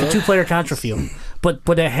like a Contra. two-player Contra feel, but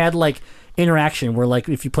it had like interaction where like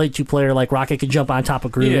if you played two-player, like Rocket could jump on top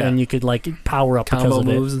of Groot Yeah. and you could like power up because combo of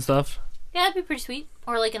moves it. and stuff. Yeah, that'd be pretty sweet.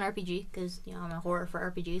 Or like an RPG, because I'm a horror for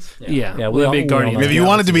RPGs. Yeah, Yeah, with a we big all Guardian. know If you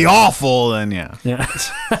want it to be awful, then yeah. Yeah.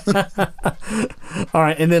 All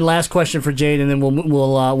right, and then last question for Jade, and then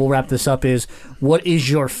we'll wrap this up. Is what is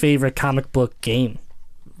your favorite comic book game?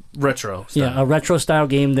 Retro. Style. Yeah, a retro style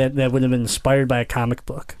game that would have been inspired by a comic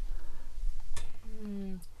book.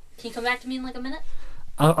 Can you come back to me in like a minute?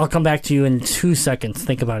 I'll come back to you in 2 seconds.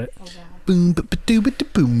 Think about it. Oh, God. But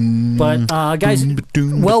guys,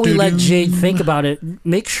 while we let Jade think about it,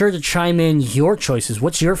 make sure to chime in your choices.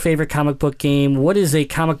 What's your favorite comic book game? What is a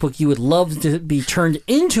comic book you would love to be turned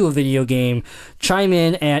into a video game? Chime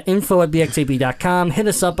in at info@bxab.com. Hit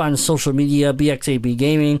us up on social media, BXAB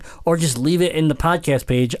Gaming, or just leave it in the podcast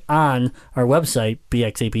page on our website,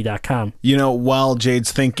 bxab.com. You know, while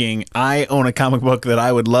Jade's thinking, I own a comic book that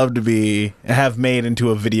I would love to have made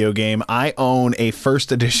into a video game. I own a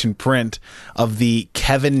first edition print of the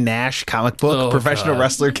Kevin Nash comic book. Professional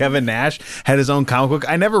wrestler Kevin Nash had his own comic book.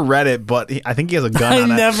 I never read it, but I think he has a gun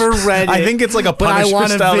on it. I never read it. I think it's like a Punisher but I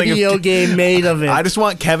want style a video game made of it. I just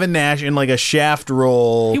want Kevin Nash in like a Shaft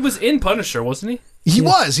role. He was in Punisher, wasn't he? He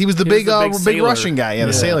was the big sailor. Russian guy.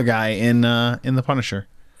 The sailor guy in the Punisher.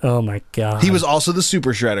 Oh my god. He was also the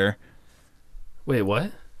Super Shredder. Wait,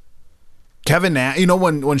 what? Kevin Nash. You know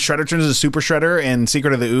when Shredder turns into Super Shredder in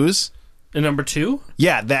Secret of the Ooze? And number 2?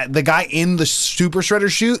 Yeah, that the guy in the Super Shredder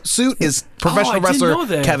suit is professional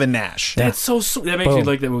wrestler Kevin Nash. That's so sweet. That makes me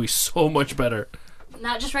like that movie so much better.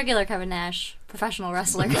 Not just regular Kevin Nash, professional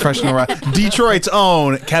wrestler. Detroit's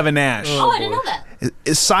own Kevin Nash. Oh, I didn't know that.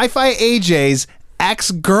 Sci-Fi AJ's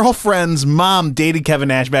ex-girlfriend's mom dated Kevin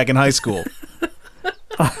Nash back in high school.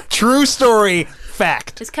 True story,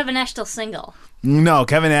 fact. Is Kevin Nash still single? No,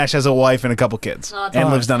 Kevin Nash has a wife and a couple kids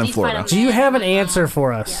and lives down in Florida. Do you have an answer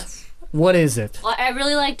for us? Yes. What is it? Well, I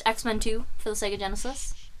really liked X-Men 2 for the Sega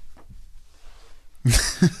Genesis.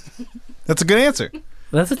 That's a good answer.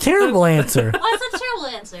 That's a terrible answer. Well, that's a terrible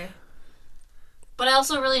answer. But I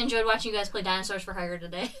also really enjoyed watching you guys play Dinosaurs for Hire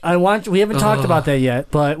today. We haven't talked about that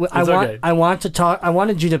yet, but okay. I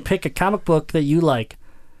wanted you to pick a comic book that you like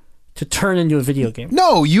to turn into a video game.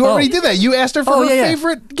 No, you already did that. You asked her for her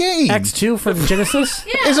favorite game. X2 for the Genesis?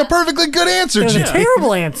 It's a perfectly good answer, It's a Jim.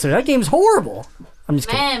 terrible answer. That game's horrible. I'm just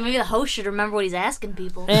kidding. Man, maybe the host should remember what he's asking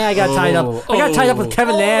people. I got tied up. I got tied up with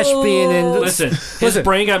Kevin Nash being in. Listen, his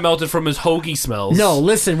brain got melted from his hoagie smells. No,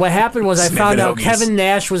 listen. What happened was I found out Kevin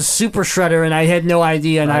Nash was Super Shredder, and I had no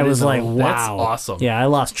idea, and I was like, "Wow, that's awesome." Yeah, I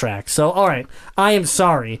lost track. So, all right, I am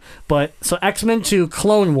sorry, but X-Men 2: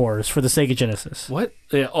 Clone Wars for the Sega Genesis. What?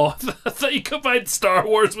 Yeah. Oh, I thought you combined Star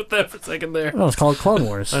Wars with that for a second there. Oh, it's called Clone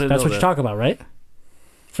Wars. That's what you're talking about, right?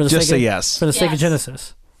 For the Just Sega, say yes. For the Sega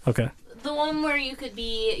Genesis. Okay. The one where you could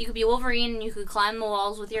be Wolverine and you could climb the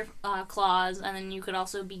walls with your claws, and then you could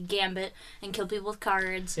also be Gambit and kill people with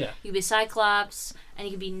cards. Yeah. You could be Cyclops and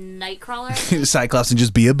you could be Nightcrawler. Cyclops and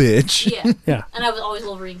just be a bitch. Yeah. Yeah. And I was always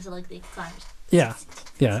Wolverine because I like the climbers. Yeah.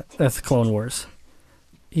 Yeah. That's Clone Wars.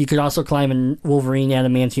 You could also climb in Wolverine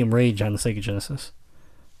Adamantium Rage on the Sega Genesis.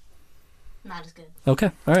 Not as good.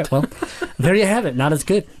 Okay. All right. Well, there you have it. Not as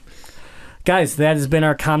good. Guys, that has been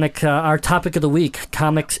our topic of the week,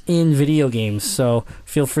 comics in video games. So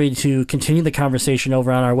feel free to continue the conversation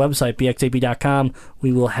over on our website, bxab.com.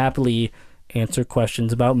 We will happily answer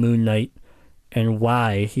questions about Moon Knight and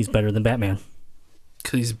why he's better than Batman.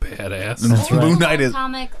 Because he's badass. That's right. Moon Knight is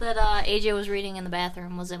comic that AJ was reading in the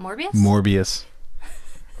bathroom. Was it Morbius? Morbius.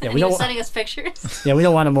 Yeah, and he was sending us pictures. Yeah, we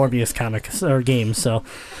don't want a Morbius comic or game, so...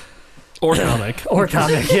 Or comic. Or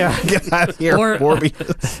comic, yeah. Get out of here,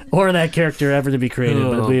 Morbius. Or that character ever to be created,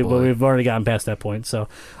 but boy. we've already gotten past that point. So,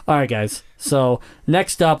 all right, guys. So,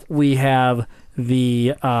 next up, we have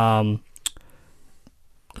the...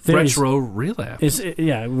 Retro Relapse.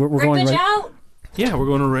 We're going... out! Yeah, we're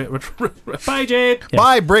going to retro. Bye, Jade. Yeah.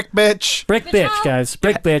 Bye, Brick Bitch. Brick Bitch, guys.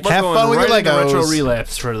 Brick Bitch. Have fun with your into Legos. Retro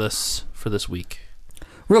Relapse for this week.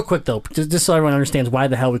 Real quick, though, just so everyone understands why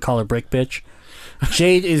the hell we call her Brick Bitch.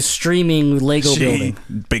 Jade is streaming Lego building.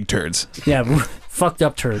 Big turds. Yeah, fucked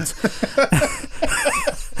up turds.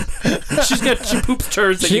 She poops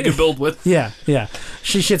turds that you can build with. Yeah.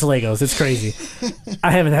 She shits Legos. It's crazy.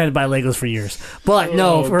 I haven't had to buy Legos for years. But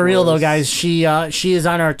no, for real though, guys, she is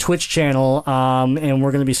on our Twitch channel, and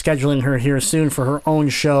we're going to be scheduling her here soon for her own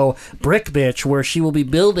show, Brick Bitch, where she will be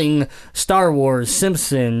building Star Wars,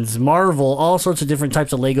 Simpsons, Marvel, all sorts of different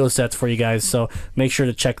types of Lego sets for you guys. So make sure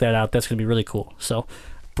to check that out. That's going to be really cool. So,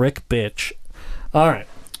 Brick Bitch. All right.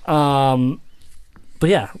 But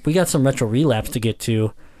yeah, we got some Retro Relapse to get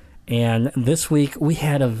to. And this week, we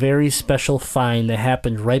had a very special find that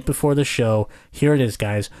happened right before the show. Here it is,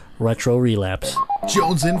 guys. Retro Relapse.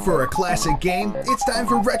 Jones in for a classic game? It's time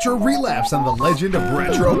for Retro Relapse on the Legend of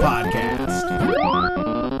Retro podcast.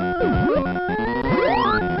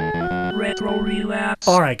 Retro Relapse.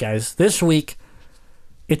 All right, guys. This week,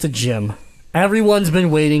 it's a gym. Everyone's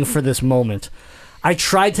been waiting for this moment. I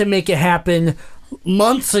tried to make it happen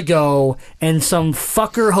months ago, and some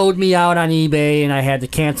fucker hoed me out on eBay, and I had to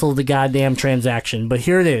cancel the goddamn transaction. But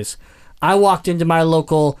here it is. I walked into my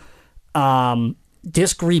local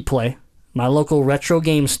disc replay, my local retro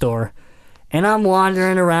game store, and I'm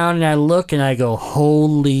wandering around and I look and I go,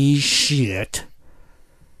 holy shit.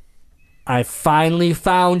 I finally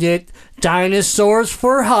found it. Dinosaurs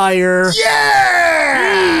for Hire.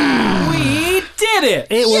 Yeah! We did it!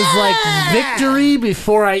 It was like victory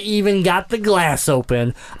before I even got the glass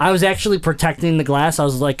open. I was actually protecting the glass. I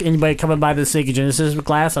was like, anybody coming by the Sega Genesis with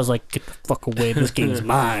glass? I was like, get the fuck away. This game's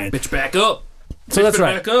mine. Bitch, back up. So that's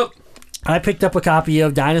right. Back up. I picked up a copy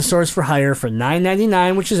of Dinosaurs for Hire for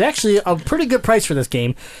 $9.99, which is actually a pretty good price for this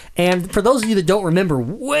game. And for those of you that don't remember,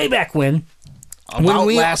 way back when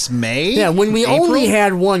Last May? Yeah, when we April? only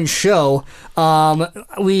had one show,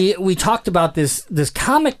 we talked about this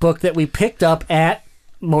comic book that we picked up at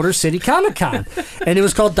Motor City Comic Con, and it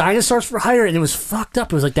was called Dinosaurs for Hire, and it was fucked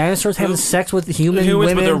up. It was like dinosaurs having sex with humans,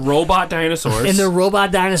 women, but they're robot dinosaurs, and they're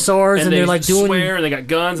robot dinosaurs, and they they're like doing swear, and they got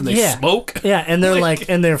guns, and they smoke. Yeah, and they're like,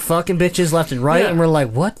 and they're fucking bitches left and right, and we're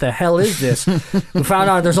like, what the hell is this? We found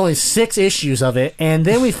out there's only 6 issues of it, and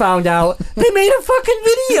then we found out they made a fucking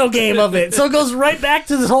video game of it. So it goes right back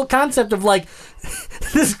to this whole concept of like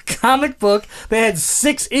this comic book that had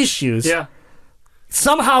 6 issues. Yeah,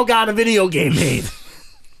 somehow got a video game made.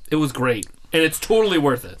 It was great, and it's totally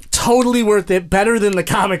worth it. Totally worth it. Better than the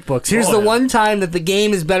comic books. Here's the one time that the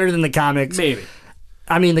game is better than the comics. Maybe.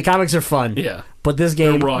 I mean, the comics are fun. Yeah. But this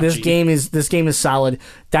game is solid.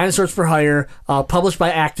 Dinosaurs for Hire, published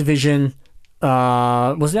by Activision.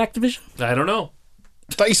 Was it Activision? I don't know.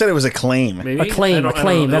 I thought you said it was Acclaim. Maybe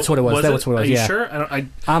Acclaim. That's what it was. That's what it was. Are you yeah. sure?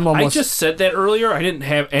 I just said that earlier. I didn't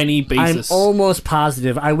have any basis. I'm almost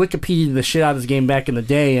positive. I Wikipedia'd the shit out of this game back in the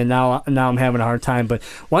day, and now I'm having a hard time. But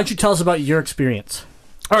why don't you tell us about your experience?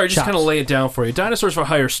 All right, just kind of lay it down for you. Dinosaurs for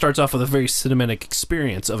Hire starts off with a very cinematic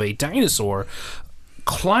experience of a dinosaur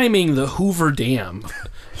climbing the Hoover Dam.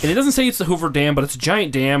 And it doesn't say it's the Hoover Dam, but it's a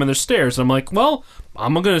giant dam, and there's stairs. And I'm like, well,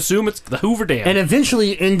 I'm going to assume it's the Hoover Dam. And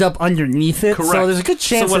eventually you end up underneath it. Correct. So there's a good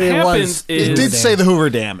chance what that it happens was. It did say the Hoover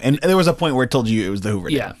Dam, and there was a point where it told you it was the Hoover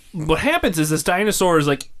Dam. Yeah. What happens is this dinosaur is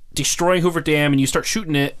like destroying Hoover Dam, and you start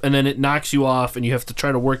shooting it, and then it knocks you off, and you have to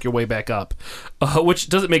try to work your way back up, which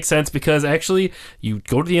doesn't make sense because actually you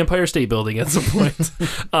go to the Empire State Building at some point.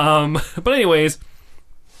 But anyways,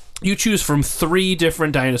 you choose from 3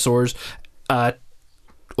 different dinosaurs.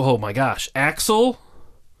 Oh my gosh, Axel,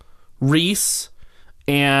 Reese,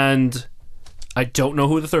 and I don't know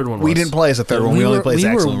who the third one was. We didn't play as a third one. We only played as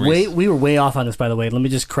Axel and Reese. We were way off on this, by the way. Let me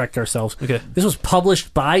just correct ourselves. Okay. This was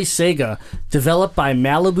published by Sega, developed by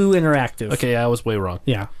Malibu Interactive. Okay, I was way wrong.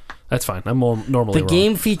 Yeah. That's fine. I'm normally The wrong.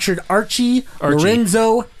 game featured Archie,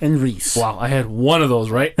 Lorenzo, and Reese. Wow, I had one of those,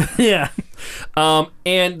 right? Yeah.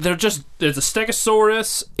 And there's a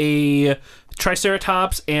Stegosaurus, a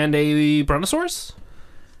Triceratops, and a Brontosaurus?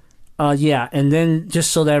 Yeah, and then just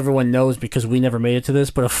so that everyone knows, because we never made it to this,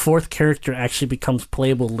 but a 4th character actually becomes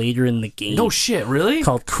playable later in the game. No shit, really?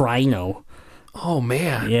 Called Crino. Oh,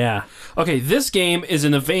 man. Yeah. Okay, this game is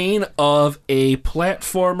in the vein of a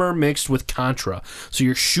platformer mixed with Contra. So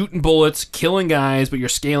you're shooting bullets, killing guys, but you're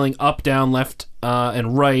scaling up, down, left,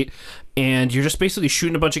 and right. And you're just basically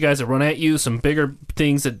shooting a bunch of guys that run at you, some bigger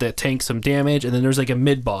things that tank some damage, and then there's like a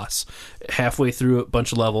mid-boss halfway through a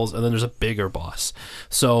bunch of levels, and then there's a bigger boss.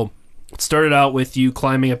 So it started out with you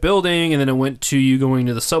climbing a building, and then it went to you going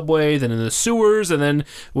to the subway, then in the sewers, and then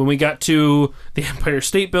when we got to the Empire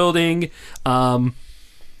State Building,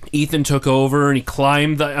 Ethan took over and he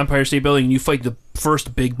climbed the Empire State Building, and you fight the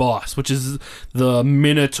first big boss, which is the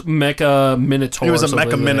Mecha Minotaur. It was a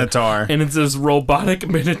Mecha Minotaur. And it's this robotic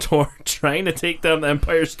Minotaur trying to take down the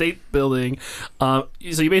Empire State Building. So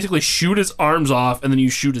you basically shoot his arms off, and then you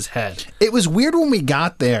shoot his head. It was weird when we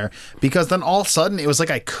got there, because then all of a sudden it was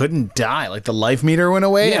like I couldn't die. Like the life meter went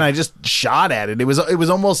away, and I just shot at it. It was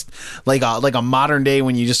almost like a modern day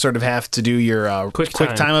when you just sort of have to do your quick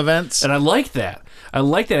time events. And I like that. I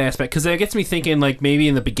like that aspect, because that gets me thinking, like, maybe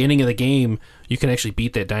in the beginning of the game you can actually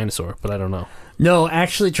beat that dinosaur, but I don't know. No,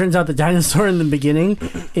 actually, it turns out the dinosaur in the beginning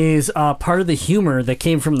is part of the humor that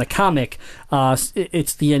came from the comic.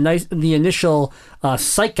 It's the initial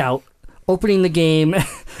psych out, opening the game,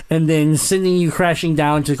 and then sending you crashing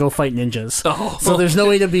down to go fight ninjas. Oh. So there's no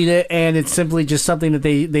way to beat it, and it's simply just something that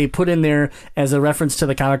they put in there as a reference to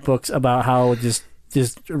the comic books about how just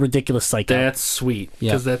ridiculous psycho. That's sweet,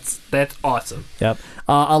 because that's awesome. Yep.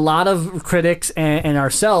 A lot of critics and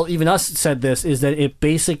ourselves, even us, said this, is that it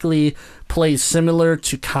basically plays similar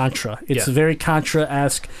to Contra. It's very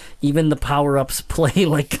Contra-esque. Even the power-ups play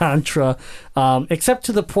like Contra, except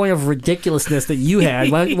to the point of ridiculousness that you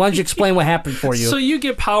had. Why don't you explain what happened for you? So you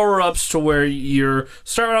get power-ups to where you're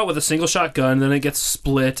starting out with a single shotgun, then it gets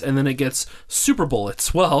split, and then it gets super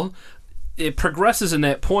bullets. Well, it progresses in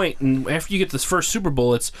that point, and after you get this first super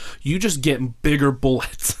bullets, you just get bigger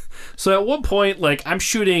bullets. So at one point, like, I'm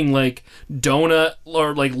shooting like donut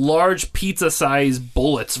or like large pizza-sized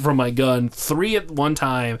bullets from my gun, 3 at one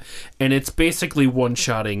time, and it's basically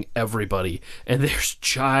one-shotting everybody. And they're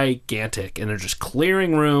gigantic, and they're just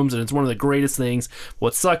clearing rooms, and it's one of the greatest things.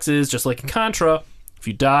 What sucks is, just like in Contra, if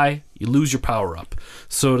you die, you lose your power-up.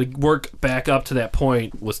 So to work back up to that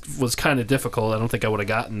point was kind of difficult. I don't think I would have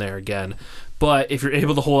gotten there again. But if you're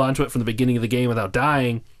able to hold on to it from the beginning of the game without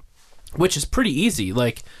dying, which is pretty easy,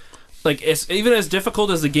 like even as difficult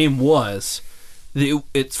as the game was,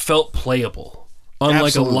 it felt playable. Unlike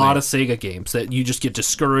Absolutely. a lot of Sega games that you just get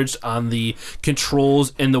discouraged on the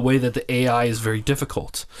controls and the way that the AI is very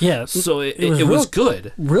difficult. Yeah, so it was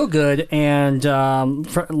good, real good, and I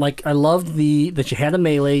loved that you had a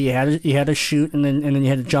melee, you had to shoot, and then you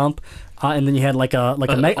had to jump, and then you had a mega bomb,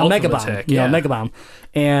 attack, a mega bomb,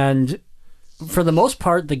 and for the most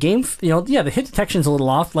part, the game, the hit detection's a little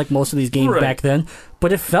off, like most of these games back then,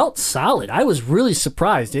 but it felt solid. I was really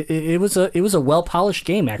surprised. It was a well polished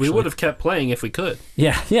game. Actually, we would have kept playing if we could.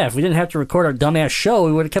 Yeah. If we didn't have to record our dumbass show,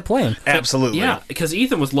 we would have kept playing. Absolutely. Yeah, because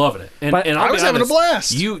Ethan was loving it, and I was having a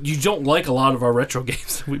blast. You don't like a lot of our retro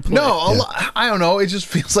games that we play. No, I don't know. It just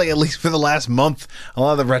feels like, at least for the last month, a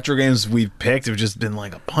lot of the retro games we've picked have just been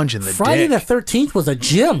like a punch in the Friday dick. the 13th was a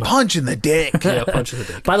gym. Punch in the dick. Yeah, punch in the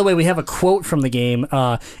dick. By the way, we have a quote from the game.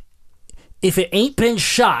 If it ain't been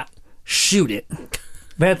shot, shoot it.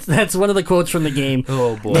 That's one of the quotes from the game.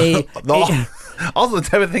 Oh boy! Also, the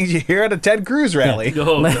type of things you hear at a Ted Cruz rally. Yeah.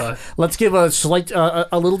 Oh god! Let's give a slight, a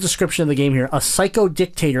little description of the game here. A psycho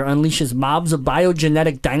dictator unleashes mobs of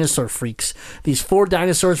biogenetic dinosaur freaks. These 4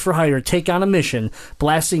 dinosaurs for hire take on a mission,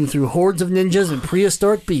 blasting through hordes of ninjas and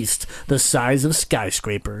prehistoric beasts the size of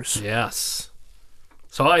skyscrapers. Yes.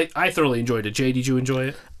 So I thoroughly enjoyed it. Jay, did you enjoy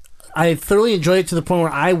it? I thoroughly enjoyed it to the point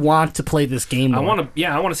where I want to play this game more. I want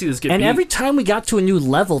to see this get And beat. every time we got to a new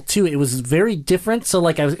level too, it was very different. So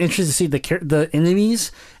like I was interested to see the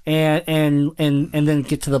enemies and then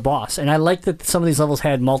get to the boss. And I liked that some of these levels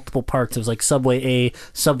had multiple parts. It was like Subway A,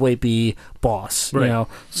 Subway B, boss. Right.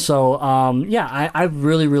 So I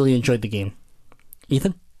really, really enjoyed the game.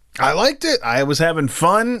 Ethan? I liked it. I was having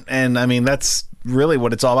fun, and I mean, that's really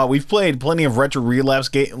what it's all about. We've played plenty of Retro Relapse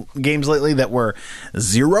games lately that were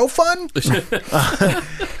zero fun /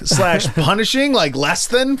 punishing, like less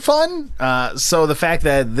than fun. So the fact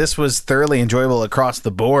that this was thoroughly enjoyable across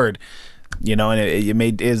the board, and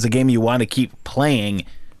it is a game you want to keep playing,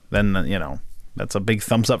 then that's a big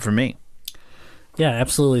thumbs up for me. Yeah,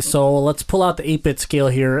 absolutely. So let's pull out the 8-bit scale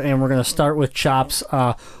here, and we're going to start with Chops.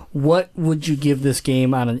 What would you give this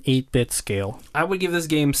game on an 8-bit scale? I would give this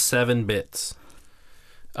game 7 bits.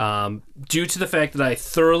 Due to the fact that I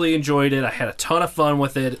thoroughly enjoyed it, I had a ton of fun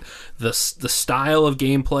with it. The style of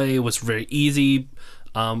gameplay was very easy,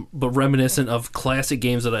 but reminiscent of classic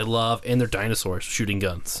games that I love, and they're dinosaurs shooting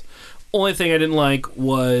guns. Only thing I didn't like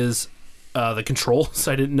was the controls.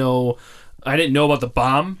 I didn't know about the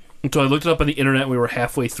bomb until I looked it up on the internet. We were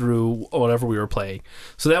halfway through whatever we were playing,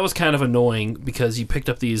 so that was kind of annoying because you picked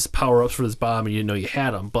up these power-ups for this bomb and you didn't know you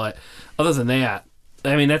had them. But other than that,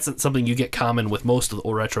 I mean, that's something you get common with most of the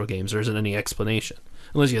old retro games. There isn't any explanation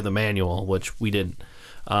unless you have the manual, which we didn't.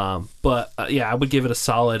 But I would give it a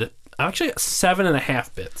solid, actually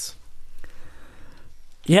 7.5 bits.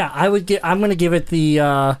 Yeah, I'm going to give it the.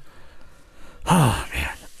 Oh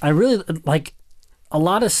man, I really like. A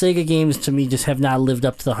lot of Sega games to me just have not lived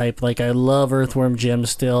up to the hype. Like, I love Earthworm Jim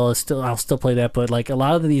still. I'll still play that, but like a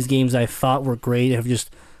lot of these games I thought were great have just,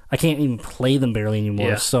 I can't even play them barely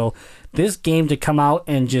anymore. Yeah. So this game to come out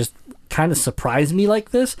and just kind of surprise me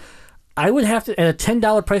like this, I would have to, at a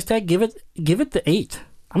 $10 price tag, give it the 8.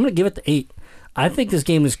 I'm going to give it the 8. I think this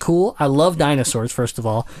game is cool. I love dinosaurs, first of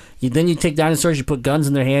all. Then you take dinosaurs, you put guns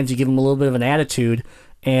in their hands, you give them a little bit of an attitude,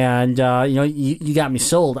 and you got me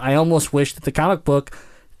sold. I almost wish that the comic book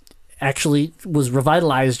actually was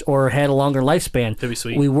revitalized or had a longer lifespan. That'd be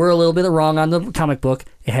sweet. We were a little bit wrong on the comic book.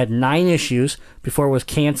 It had 9 issues before it was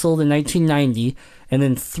canceled in 1990, and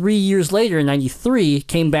then 3 years later, in 93,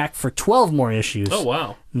 came back for 12 more issues. Oh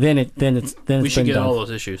wow! Then it's We should get done. all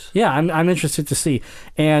those issues. Yeah, I'm interested to see.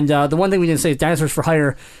 And the one thing we didn't say is Dinosaurs for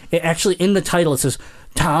Hire. It actually, in the title, it says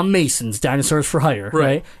Tom Mason's Dinosaurs for Hire,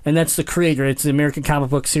 right? And that's the creator. It's the American comic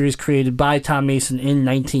book series created by Tom Mason in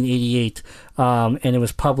 1988. And it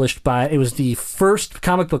was the first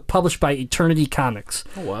comic book published by Eternity Comics.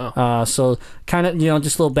 Oh wow! So kind of,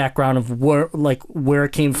 just a little background of where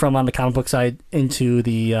it came from on the comic book side into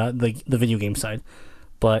the video game side.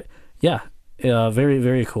 But yeah, very,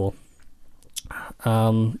 very cool.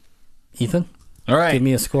 Ethan? All right. Give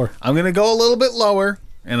me a score. I'm going to go a little bit lower,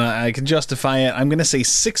 and I can justify it. I'm going to say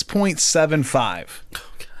 6.75.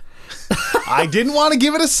 I didn't want to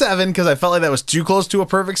give it a 7 because I felt like that was too close to a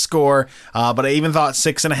perfect score, but I even thought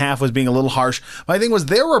 6.5 was being a little harsh. My thing was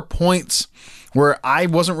there were points where I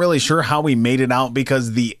wasn't really sure how we made it out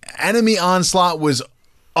because the enemy onslaught was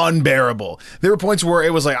unbearable. There were points where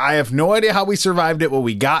it was like, I have no idea how we survived it, what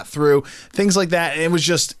we got through, things like that. And it was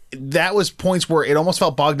just, that was points where it almost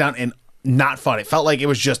felt bogged down and not fun. It felt like it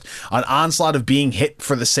was just an onslaught of being hit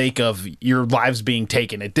for the sake of your lives being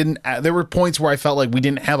taken. It didn't, there were points where I felt like we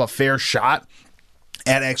didn't have a fair shot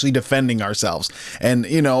at actually defending ourselves. And,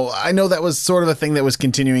 you know, I know that was sort of a thing that was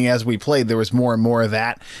continuing as we played. There was more and more of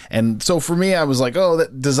that. And so for me, I was like, oh,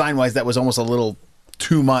 that design-wise, that was almost a little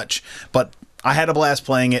too much. But I had a blast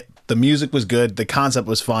playing it. The music was good. The concept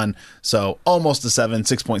was fun. So almost a 7,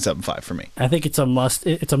 6.75 for me. I think it's a must.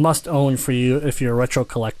 It's a must own for you if you're a retro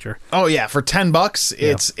collector. Oh yeah, for $10,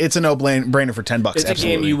 it's a no-brainer for $10. It's absolutely.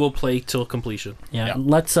 a game you will play till completion. Yeah.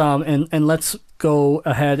 Let's and let's go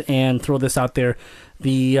ahead and throw this out there.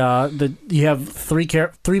 You have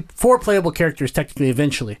four playable characters technically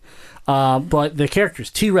eventually, but the characters: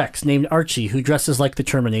 T-Rex named Archie, who dresses like the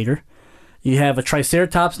Terminator. You have a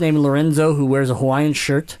Triceratops named Lorenzo, who wears a Hawaiian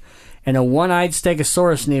shirt, and a one-eyed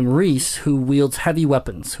Stegosaurus named Reese, who wields heavy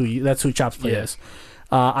weapons. That's who Chops played as.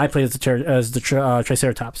 I played as the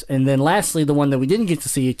Triceratops, and then lastly, the one that we didn't get to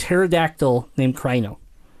see, a pterodactyl named Crino.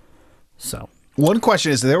 So. One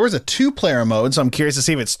question is, there was a 2-player mode, so I'm curious to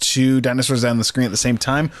see if it's 2 dinosaurs on the screen at the same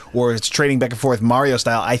time, or it's trading back and forth Mario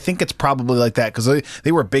style. I think it's probably like that, because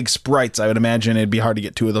they were big sprites. I would imagine it'd be hard to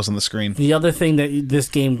get 2 of those on the screen. The other thing that this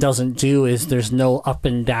game doesn't do is there's no up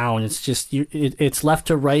and down. It's just it's left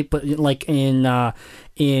to right, but like in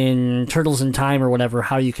Turtles in Time or whatever,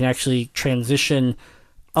 how you can actually transition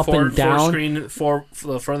up and down. For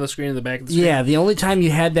the front of the screen and the back of the screen. Yeah, the only time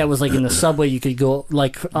you had that was like in the subway. You could go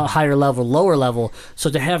like a higher level, lower level. So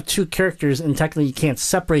to have 2 characters and technically you can't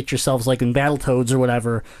separate yourselves like in Battletoads or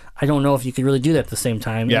whatever. I don't know if you could really do that at the same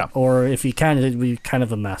time. Yeah. Or if you can, it'd be kind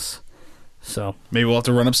of a mess. So maybe we'll have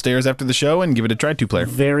to run upstairs after the show and give it a try 2-player.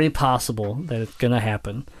 Very possible that it's gonna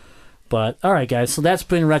happen. But, all right, guys, so that's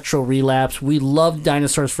been Retro Relapse. We love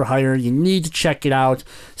Dinosaurs for Hire. You need to check it out.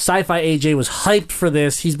 Sci-Fi AJ was hyped for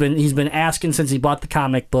this. He's been asking since he bought the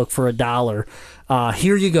comic book for $1.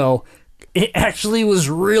 Here you go. It actually was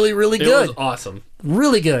really, really good. It was awesome.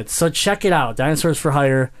 Really good. So check it out. Dinosaurs for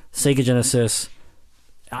Hire, Sega Genesis.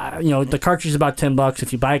 The cartridge is about $10.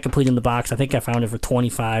 If you buy it complete in the box, I think I found it for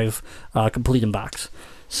 $25 complete in box.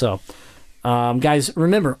 So... guys,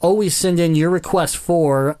 remember, always send in your request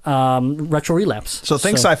for Retro Relapse. So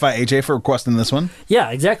thanks, Sci-Fi AJ, for requesting this one. Yeah,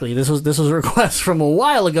 exactly. This was a request from a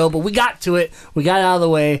while ago, but we got to it. We got it out of the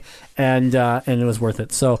way, and it was worth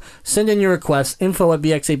it. So send in your requests,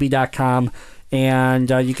 info@bxab.com, and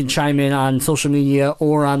you can chime in on social media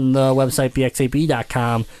or on the website,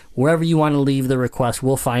 bxab.com. Wherever you want to leave the request,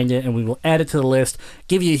 we'll find it, and we will add it to the list,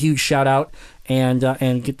 give you a huge shout-out, and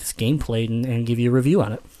get this game played and give you a review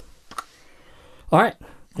on it. All right.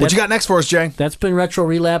 What you got next for us, Jay? That's been Retro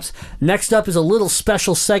Relapse. Next up is a little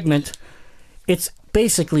special segment. It's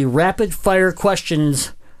basically rapid-fire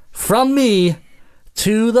questions from me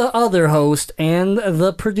to the other host and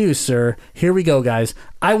the producer. Here we go, guys.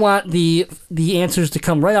 I want the answers to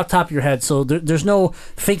come right off the top of your head, so there's no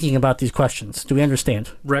thinking about these questions. Do we understand?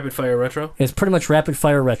 Rapid-fire retro? It's pretty much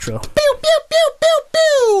rapid-fire retro. Pew, pew, pew, pew,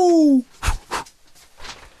 pew.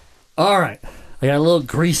 All right. I got a little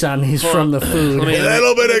grease on these from the food. A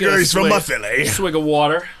little bit of grease from my fillet. Swig of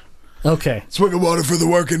water. Okay. Swig of water for the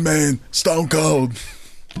working man. Stone cold.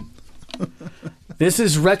 This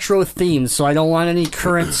is retro themed, so I don't want any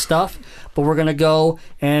current stuff. But we're gonna go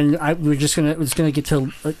and we're just gonna get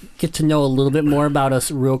to know a little bit more about us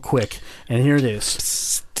real quick. And here it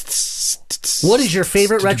is. What is your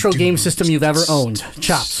favorite retro game system you've ever owned?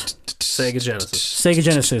 Chops. Sega Genesis. Sega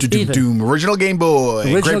Genesis. Ethan. Original Game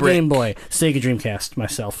Boy. Original Game Boy. Sega Dreamcast.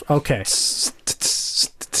 Myself. Okay.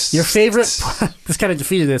 Your favorite... This kind of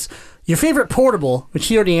defeated this. Your favorite portable, which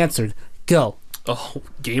he already answered. Go. Oh,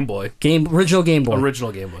 Game Boy. Original Game Boy.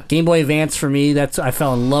 Original Game Boy. Game Boy Advance for me. I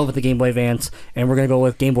fell in love with the Game Boy Advance, and we're going to go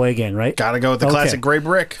with Game Boy again, right? Gotta go with the classic gray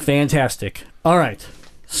brick. Fantastic. All right.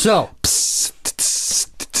 So...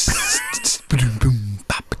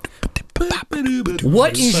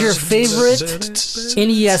 What is your favorite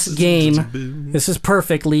NES game? This is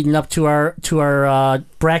perfect leading up to our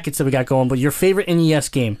brackets that we got going, but your favorite NES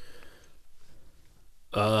game?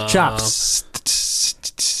 Chops.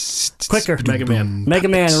 Quicker. Mega Man. Mega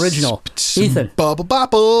Man original. Ethan. Bubble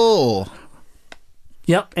Bobble.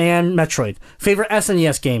 Yep, and Metroid. Favorite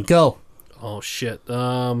SNES game? Go. Oh shit.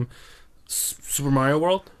 Super Mario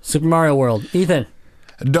World. Super Mario World. Ethan.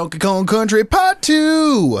 Donkey Kong Country Part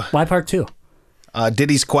 2. Why Part 2?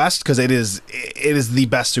 Diddy's Quest, because it is the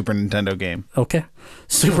best Super Nintendo game. Okay.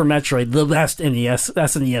 Super Metroid, the best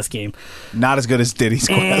SNES game. Not as good as Diddy's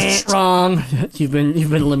Quest. Wrong. You've been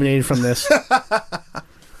eliminated from this.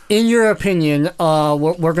 In your opinion,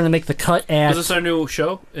 we're going to make the cut at... Is this our new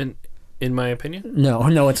show, in my opinion?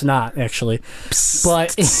 No, it's not, actually.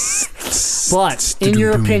 But in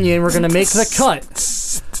your opinion, we're going to make the cut.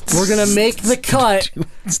 We're going to make the cut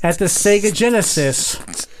at the Sega Genesis.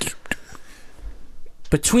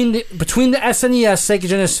 Between the SNES, Sega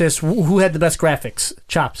Genesis, who had the best graphics?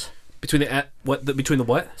 Chops. Between the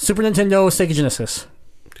what? Super Nintendo, Sega Genesis.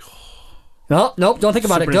 Nope, don't think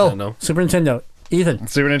about Super it. Go. Nintendo. Super Nintendo. Ethan.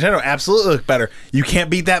 Super Nintendo absolutely look better. You can't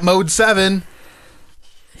beat that Mode 7.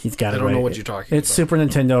 He's got it right. I don't know what you're talking about. It's Super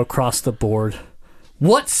Nintendo across the board.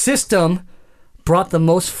 What system brought the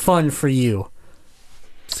most fun for you?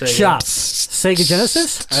 Sega. Chops. Sega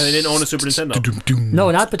Genesis? I didn't own a Super Nintendo.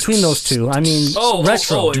 No, not between those two. I mean,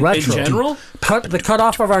 retro. In retro. general? The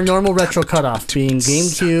cutoff of our normal retro cutoff being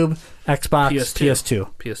GameCube, Xbox,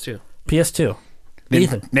 PS2. PS2.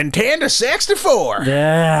 Ethan. Nintendo 64.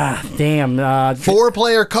 Yeah, damn.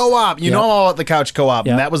 4-player co-op. You know all about the couch co-op,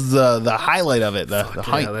 Yep. and that was the highlight of it. The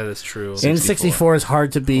height. Yeah, that is true. N64 is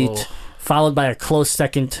hard to beat, followed by a close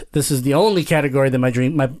second. This is the only category that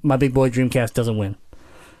my big boy Dreamcast doesn't win,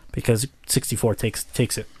 because 64 takes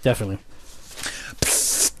it definitely.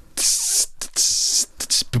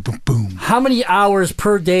 Boom. How many hours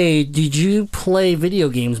per day did you play video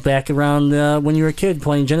games back around when you were a kid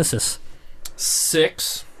playing Genesis?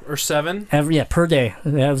 6 or 7. Per day.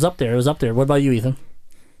 Yeah, it was up there. What about you, Ethan?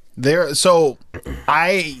 So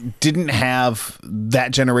I didn't have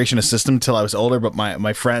that generation of system till I was older, but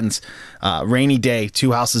my friends, rainy day,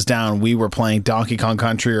 2 houses down, we were playing Donkey Kong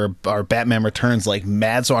Country or Batman Returns like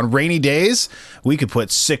mad. So on rainy days, we could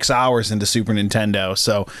put 6 hours into Super Nintendo.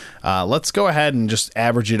 So let's go ahead and just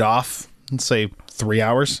average it off. Let's say 3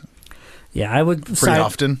 hours. Yeah, I would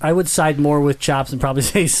often. I would side more with Chops and probably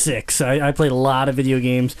say 6. I played a lot of video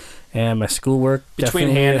games, and my schoolwork Between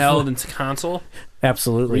definitely handheld and console?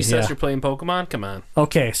 Absolutely. Recess, yeah. you're playing Pokemon? Come on.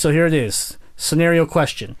 Okay, so here it is. Scenario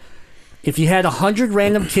question. If you had 100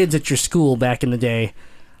 random kids at your school back in the day,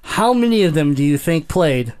 how many of them do you think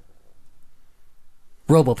played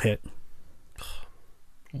RoboPit?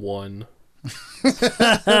 1.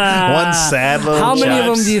 One sad little How many of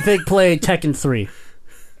Chops. them do you think played Tekken 3?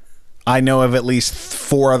 I know of at least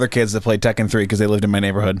 4 other kids that played Tekken 3 because they lived in my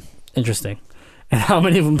neighborhood. Interesting. And how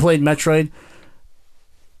many of them played Metroid?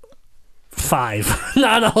 5.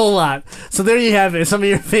 Not a whole lot. So there you have it. Some of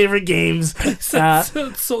your favorite games. It's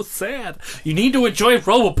so sad. You need to enjoy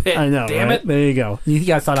RoboPit. I know. Damn right? it. There you go. You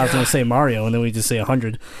guys thought I was going to say Mario, and then we just say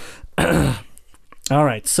 100. All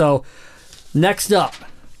right. So next up.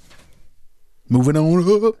 Moving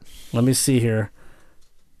on up. Let me see here.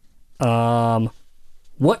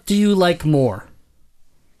 What do you like more?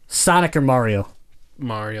 Sonic or Mario?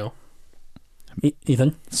 Mario.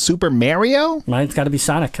 Ethan? Super Mario? Mine's got to be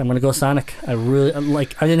Sonic. I'm going to go Sonic. I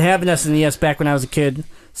didn't have an SNES back when I was a kid.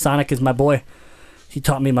 Sonic is my boy. He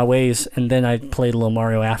taught me my ways, and then I played a little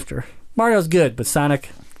Mario after. Mario's good, but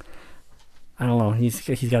Sonic, I don't know. He's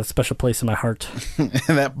got a special place in my heart.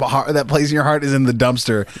 that place in your heart is in the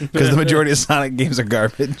dumpster because the majority of Sonic games are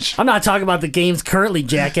garbage. I'm not talking about the games currently,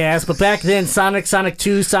 jackass, but back then, Sonic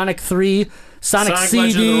 2, Sonic 3, Sonic Legend of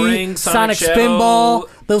CD, the Ring, Sonic Shadow, Spinball,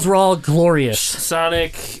 those were all glorious.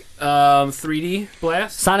 Sonic 3D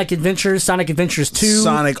Blast. Sonic Adventures 2.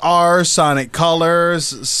 Sonic R, Sonic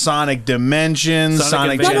Colors, Sonic Dimensions,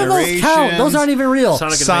 Sonic Sonic None of those Generations. count. Those aren't even real.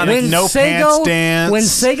 Sonic When No Sega- Pants Dance. when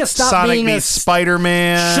Sega stopped Sonic being meets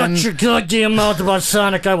Spider-Man. Shut your goddamn mouth about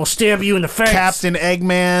Sonic. I will stab you in the face. Captain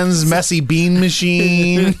Eggman's Messy Bean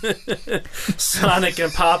Machine. Sonic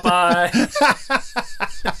and Popeye.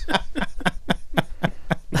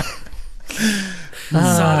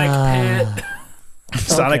 Sonic Pit.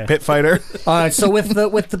 Sonic Okay. Pit Fighter. All right, so with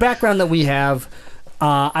the background that we have,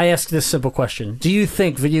 I ask this simple question. Do you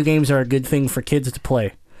think video games are a good thing for kids to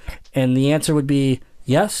play? And the answer would be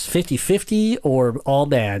yes, 50-50, or all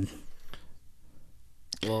bad.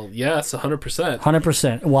 Well, yes, 100%.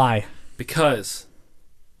 100%. Why? Because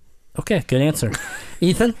Okay, good answer.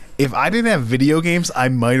 Ethan? If I didn't have video games, I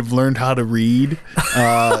might have learned how to read.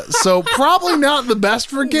 So probably not the best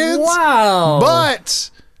for kids. Wow. But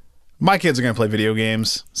my kids are going to play video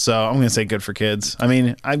games, so I'm going to say good for kids. I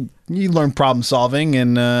mean, you learn problem solving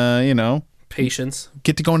and, patience.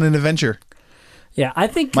 get to go on an adventure. Yeah, I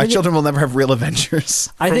think My children will never have real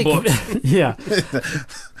adventures. I think, books. yeah,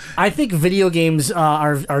 I think video games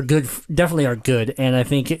are good. Definitely are good, and I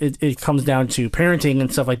think it comes down to parenting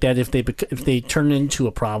and stuff like that. If they turn into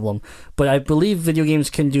a problem, but I believe video games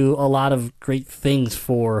can do a lot of great things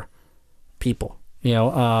for people.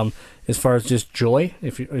 As far as just joy,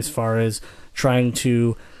 as far as trying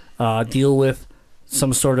to deal with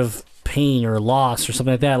some sort of pain or loss or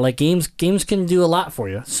something like that. Like games can do a lot for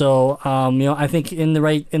you. So I think in the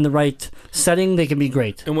right setting they can be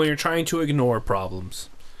great. And when you're trying to ignore problems.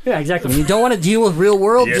 Yeah, exactly. When you don't want to deal with real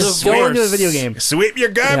world, just go into a video game. Sweep your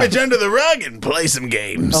garbage under the rug and play some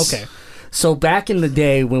games. Okay. So back in the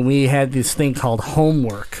day when we had this thing called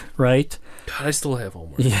homework, right? God, I still have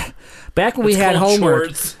homework. Yeah. Back when we had called homework,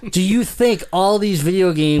 chores. do you think all these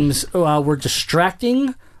video games were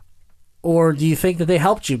distracting? Or do you think that they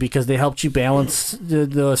helped you because they helped you balance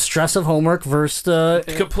the stress of homework versus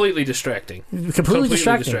Completely distracting. completely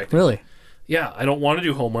distracting? Really? Yeah, I don't want to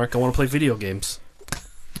do homework. I want to play video games.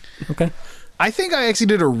 Okay. I think I actually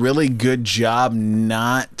did a really good job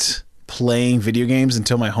not playing video games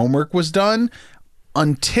until my homework was done,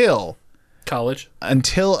 until College.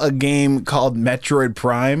 a game called Metroid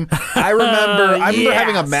Prime. I remember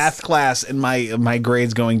having a Yes. math class and my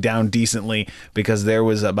grades going down decently because there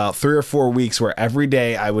was about 3 or 4 weeks where every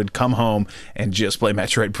day I would come home and just play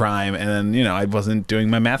Metroid Prime, and then I wasn't doing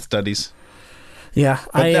my math studies. Yeah,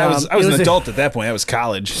 But I was an a adult at that point. That was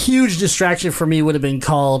college. huge distraction for me would have been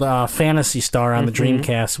called Fantasy Star on the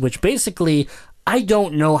Dreamcast, which basically I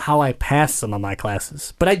don't know how I passed some of my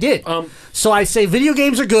classes, but I did. So I say video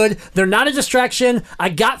games are good. They're not a distraction. I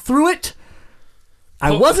got through it.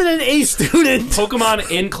 I wasn't an A student.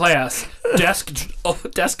 Pokemon in class.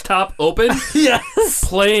 Desktop open. Yes.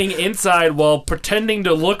 Playing inside while pretending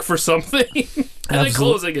to look for something. and then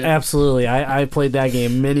closing it. Absolutely. I played that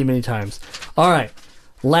game many, many times. All right.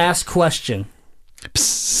 Last question.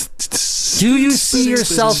 Do you see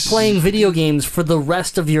yourself playing video games for the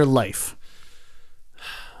rest of your life?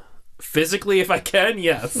 Physically, if I can,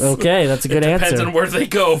 yes. Okay, that's a good answer. Depends on where they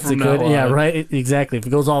go from now on. Yeah, right. Exactly. If it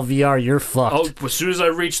goes all VR, you're fucked. Oh, as soon as I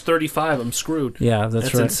reach 35, I'm screwed. Yeah,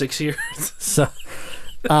 that's right. in 6 years. So,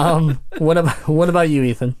 what about you,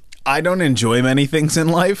 Ethan? I don't enjoy many things in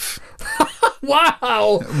life,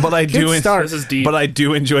 Wow. but I do. start. This is deep. But I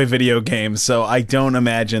do enjoy video games, so I don't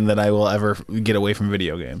imagine that I will ever get away from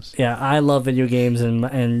video games. Yeah, I love video games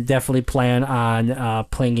and definitely plan on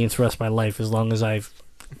playing games for the rest of my life as long as I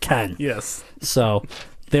can. Yes. So,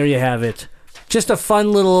 there you have it. Just a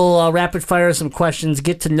fun little rapid fire, some questions.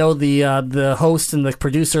 Get to know the host and the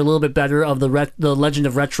producer a little bit better of the Legend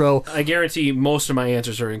of Retro. I guarantee most of my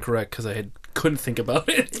answers are incorrect because couldn't think about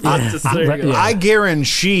it. Yeah. Just, there you go. Yeah. I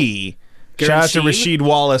guarantee. Shout out to Rasheed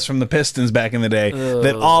Wallace from the Pistons back in the day.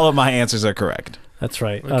 That all of my answers are correct. That's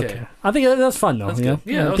right. Okay. I think that's fun, though. That's good.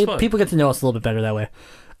 Yeah, that was fun. People get to know us a little bit better that way.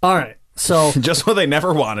 All right. So, Just what they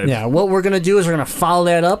never wanted. yeah, what we're going to do is we're going to follow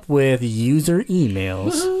that up with user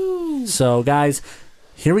emails. Woo-hoo. So, guys,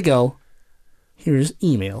 here we go. Here's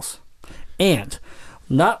emails. And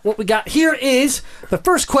not what we got here is the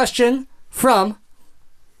first question from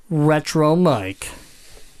Retro Mike.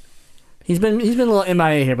 He's been a little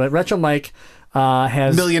MIA here, but Retro Mike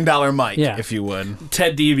has... $1 million Mike, Yeah. if you would.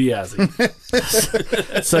 Ted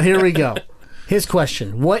DiBiase. So here we go. His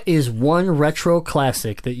question: what is one retro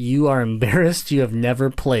classic that you are embarrassed you have never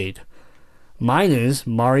played? Mine is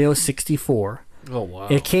Mario 64. Oh, wow.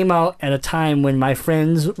 It came out at a time when my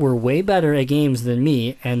friends were way better at games than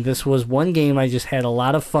me, and this was one game I just had a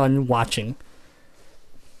lot of fun watching.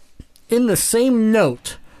 In the same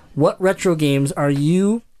note, what retro games are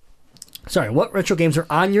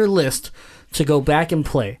on your list to go back and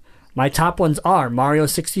play? My top ones are Mario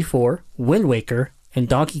 64, Wind Waker, and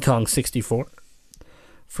Donkey Kong 64.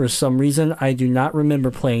 For some reason, I do not remember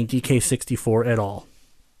playing DK64 at all.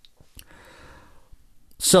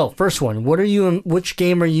 So, first one, which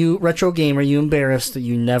retro game are you embarrassed that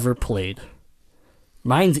you never played?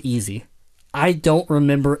 Mine's easy. I don't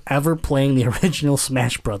remember ever playing the original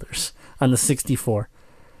Smash Brothers on the 64.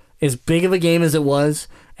 As big of a game as it was,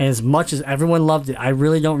 and as much as everyone loved it, I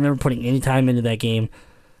really don't remember putting any time into that game.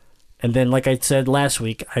 And then, like I said last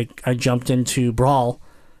week, I jumped into Brawl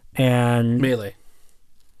and... Melee.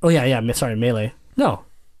 Oh, yeah, sorry, Melee. No.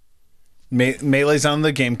 Melee's on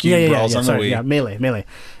the GameCube, Brawl's on the Wii. Yeah, Melee.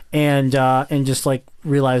 And just, like,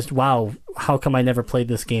 realized, wow, how come I never played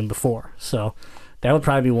this game before? So, that would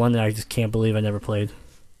probably be one that I just can't believe I never played.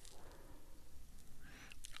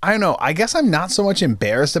 I don't know. I guess I'm not so much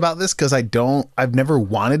embarrassed about this because I've never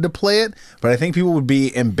wanted to play it, but I think people would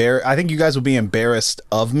be embarrassed. I think you guys would be embarrassed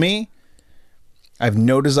of me. I have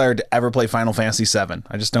no desire to ever play Final Fantasy VII.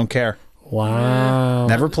 I just don't care. Wow.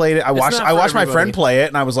 Never played it. I watched my friend play it,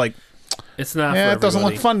 and I was like, it's not. yeah, for it doesn't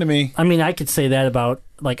look everybody. fun to me. I mean, I could say that about,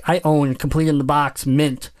 like, I own complete in the box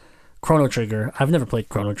mint Chrono Trigger. I've never played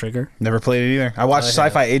Chrono Trigger. Never played it either. I watched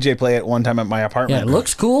Sci-Fi AJ play it one time at my apartment. Yeah, it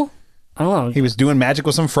looks cool. I don't know. He was doing magic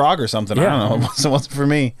with some frog or something. Yeah. I don't know. It wasn't for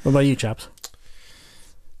me. What about you, Chops?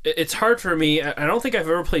 It's hard for me. I don't think I've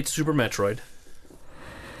ever played Super Metroid,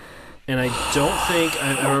 and I don't think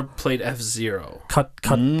I've ever played F-Zero. Cut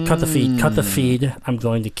the feed. Cut the feed. I'm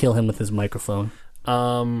going to kill him with his microphone.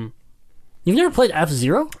 You've never played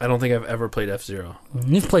F-Zero? I don't think I've ever played F-Zero.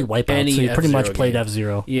 You've played Wipeout, so you pretty much played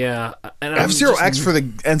F-Zero. Yeah, and F-Zero X for the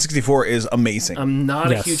N64 is amazing. I'm not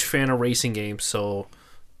Yes. a huge fan of racing games, so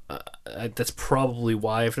that's probably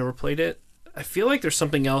why I've never played it. I feel like there's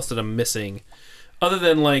something else that I'm missing, other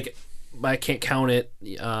than like I can't count it.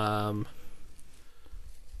 I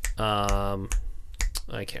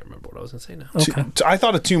can't remember what I was gonna say now. Okay. I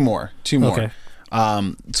thought of two more. Okay.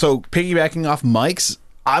 So piggybacking off Mike's,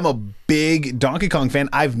 I'm a big Donkey Kong fan.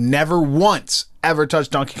 I've never once ever touched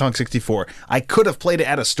Donkey Kong 64. I could have played it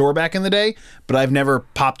at a store back in the day, but I've never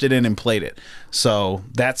popped it in and played it. So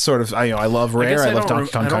that's sort of, I love Rare. I love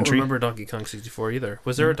Donkey Kong Country. I don't remember Donkey Kong 64 either.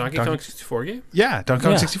 Was there a Donkey Kong 64 game? Yeah, Donkey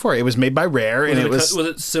Kong 64. It was made by Rare, and it was Was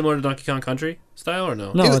it similar to Donkey Kong Country style or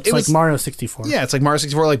no? No, It it's like was- Mario 64. yeah, it's like Mario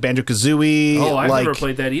 64, like Banjo-Kazooie. Oh, I've like, never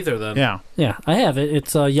played that either. Then Yeah, Yeah, I have it.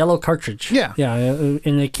 It's a yellow cartridge. Yeah. Yeah, and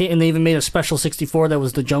they even made a special 64 that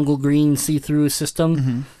was the jungle green see-through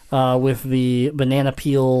system with the banana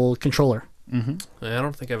peel controller. I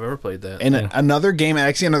don't think I've ever played that. and another game,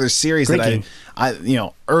 actually another series Great that game.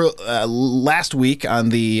 last week on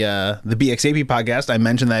the BXAP podcast, I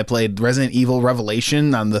mentioned that I played Resident Evil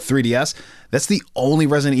Revelation on the 3DS. That's the only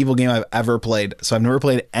Resident Evil game I've ever played. So I've never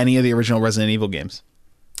played any of the original Resident Evil games.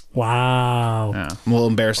 Wow. Yeah, I'm a little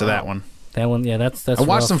embarrassed of that one. That one, yeah, that's I watched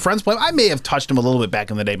rough. some friends play. I may have touched them a little bit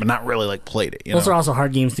back in the day, but not really like played it. Those are also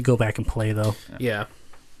hard games to go back and play, though. Yeah.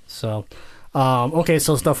 So, okay,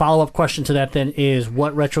 so the follow-up question to that then is,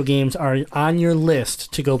 what retro games are on your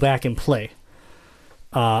list to go back and play?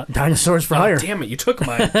 Dinosaurs for Hire. Damn it! You took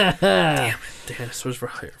mine. Damn it! Dinosaurs for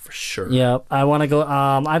Hire for sure. Yeah, I want to go.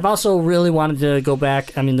 I've also really wanted to go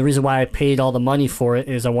back. I mean, the reason why I paid all the money for it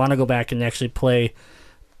is I want to go back and actually play.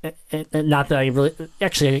 Not that I really,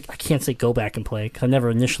 actually, I can't say go back and play because I never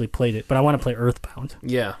initially played it, but I want to play Earthbound.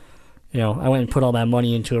 Yeah. You know, I went and put all that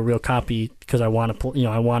money into a real copy because I want to,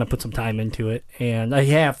 I want to put some time into it, and I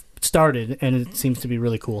have started, and it seems to be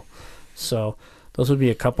really cool. So those would be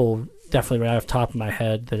a couple definitely right off the top of my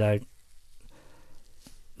head that I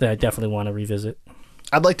definitely want to revisit.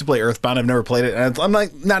 I'd like to play Earthbound. I've never played it, and I'm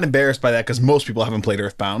not embarrassed by that because most people haven't played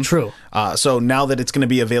Earthbound. True. So now that it's going to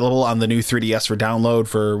be available on the new 3DS for download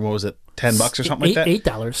for, what was it, $10 or something like that? $8,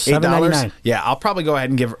 $7.99. Yeah, I'll probably go ahead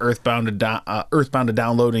and give Earthbound a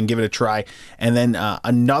download and give it a try. And then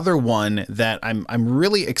another one that I'm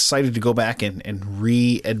really excited to go back and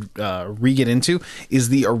re-get into is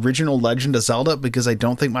the original Legend of Zelda, because I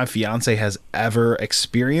don't think my fiance has ever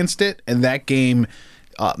experienced it, and that game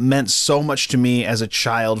meant so much to me as a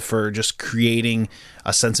child for just creating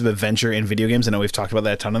a sense of adventure in video games. I know we've talked about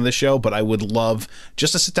that a ton on the show, but I would love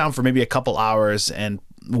just to sit down for maybe a couple hours and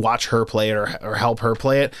watch her play it or help her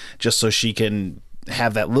play it, just so she can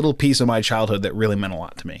have that little piece of my childhood that really meant a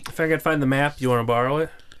lot to me. If I could find the map, you want to borrow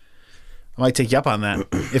it? I might take you up on that.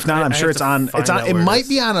 If not, I'm I sure have it's to on. find It's on. out It where it might is.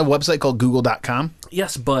 be on a website called Google.com.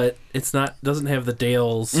 Yes, but it's not. Doesn't have the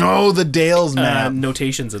Dale's Oh, the Dales map.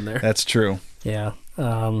 notations in there. That's true. Yeah.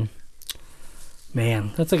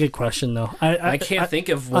 Man, that's a good question though. I can't think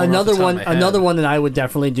of one another off the top one. of my head. Another one that I would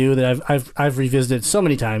definitely do that I've revisited so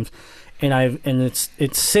many times, and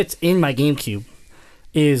it sits in my GameCube,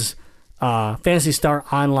 is Phantasy Star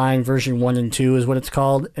Online version 1 and 2 is what it's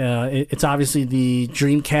called. It's obviously the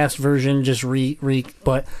Dreamcast version, just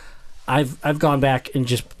but I've gone back and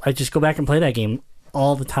I just go back and play that game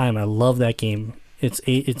all the time. I love that game. It's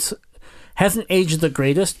hasn't aged the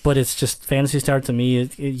greatest, but it's just Phantasy Star to me.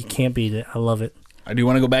 You can't beat it. I love it. I do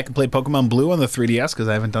want to go back and play Pokemon Blue on the 3DS because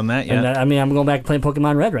I haven't done that yet. And I'm going back and playing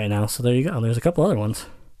Pokemon Red right now. So there you go. There's a couple other ones.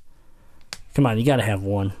 Come on, you got to have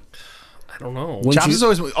one. I don't know. Wouldn't Chops you, is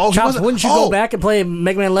always. Oh, he Chops, wasn't- wouldn't you oh, go back and play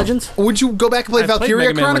Mega Man Legends? Would you go back and play I played Valkyria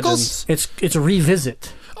Mega Man Chronicles? Legends. It's a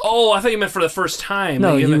revisit. Oh, I thought you meant for the first time.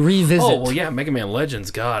 No, Like, you revisit. Oh, well, yeah, Mega Man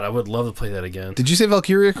Legends. God, I would love to play that again. Did you say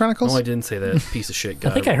Valkyria Chronicles? No, I didn't say that. Piece of shit.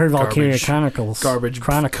 I think I heard Valkyria Garbage. Chronicles. Garbage.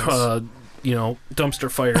 Chronicles.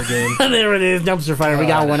 dumpster fire game. There it is, dumpster fire. We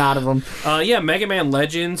got one out of them. Mega Man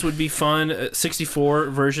Legends would be fun. 64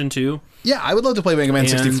 version 2. Yeah, I would love to play Mega Man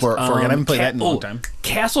 64 again. I haven't played that in a long time.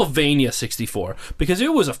 Castlevania 64, because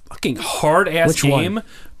it was a fucking hard-ass game, one?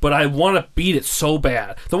 but I want to beat it so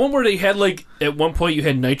bad. The one where they had, at one point you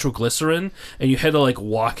had nitroglycerin, and you had to,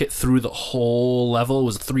 walk it through the whole level. It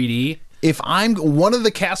was 3D. If one of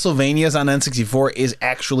the Castlevanias on N64 is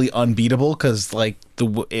actually unbeatable, because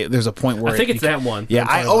there's a point where I think it's that one. Yeah,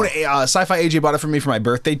 I own it. Sci-Fi AJ bought it for me for my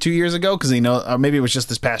birthday 2 years ago because he knows, or maybe it was just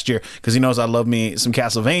this past year, because he knows I love me some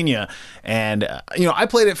Castlevania, and I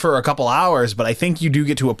played it for a couple hours, but I think you do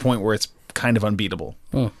get to a point where it's kind of unbeatable.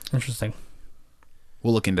 Interesting.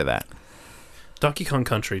 We'll look into that. Donkey Kong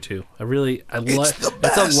Country too. It's the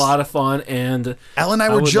best. It's a lot of fun, and Elle and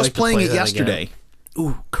I were just playing it yesterday. Again.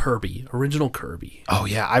 Ooh, Kirby, original Kirby. Oh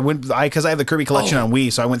yeah, because I have the Kirby collection on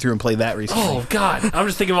Wii, so I went through and played that recently. Oh God, I'm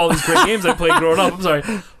just thinking of all these great games I played growing up. I'm sorry,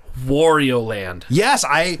 Wario Land. Yes,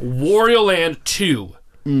 Wario Land 2.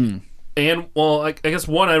 And I guess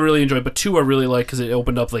 1 I really enjoyed, but 2 I really like because it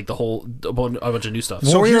opened up a bunch of new stuff.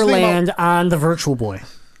 So Wario Land on the Virtual Boy.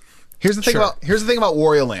 Here's the thing about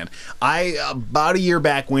Wario Land. I about a year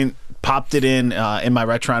back popped it in my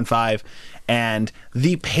Retron 5. And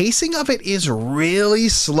the pacing of it is really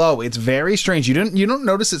slow. It's very strange. You don't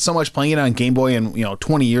notice it so much playing it on Game Boy and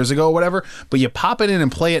 20 years ago or whatever. But you pop it in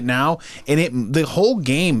and play it now, and the whole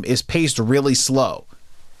game is paced really slow.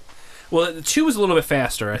 Well, 2 is a little bit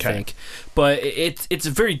faster, I think, but it's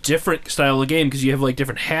a very different style of game because you have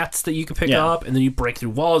different hats that you can pick up, and then you break through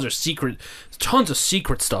walls. There's tons of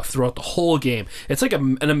secret stuff throughout the whole game. It's like a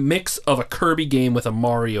mix of a Kirby game with a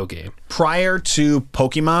Mario game. Prior to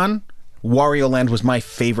Pokemon, Wario Land was my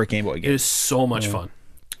favorite Game Boy game. It is so much fun.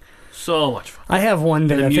 So much fun. I have one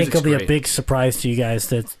that I think will be great. a big surprise to you guys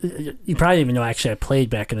that you probably didn't even know actually I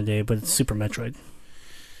played back in the day, but it's Super Metroid.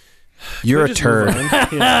 You're a turd.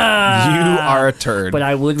 You are a turd. But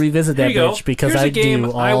I would revisit that bitch because Here's I a game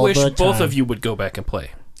do all I wish the both time. of you would go back and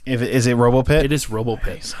play. Is it RoboPit? It is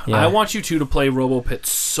RoboPit. Yeah. I want you two to play RoboPit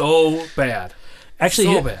so bad.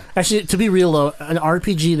 Actually, so bad. Actually, to be real though, an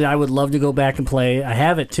RPG that I would love to go back and play, I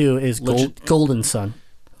have it too, is Golden Sun.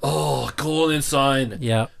 Oh, Golden Sun.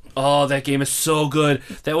 Yeah. Oh, that game is so good.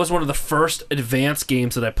 That was one of the first advanced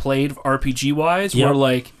games that I played RPG-wise,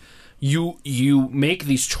 where you make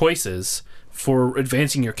these choices for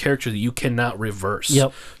advancing your character that you cannot reverse.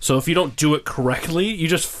 Yep. So if you don't do it correctly, you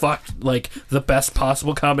just fucked the best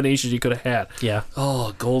possible combinations you could have had. Yeah.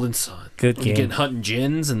 Oh, Golden Sun. Good game. You get hunting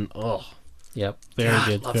gins and Yep. Very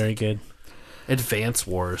good. Very good. Advance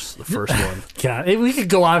Wars, the first one. God, we could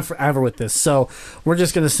go on forever with this. So we're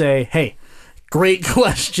just gonna say, hey, great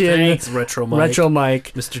question. Thanks, Retro Mike. Retro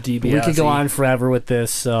Mike. Mr. DiBiase. We could go on forever with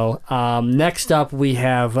this. So next up we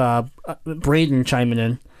have Braden chiming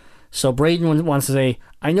in. So Braden wants to say,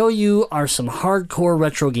 I know you are some hardcore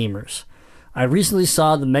retro gamers. I recently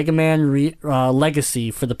saw the Mega Man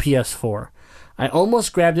Legacy for the PS4. I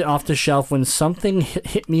almost grabbed it off the shelf when something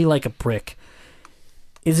hit me like a brick.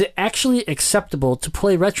 Is it actually acceptable to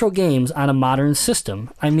play retro games on a modern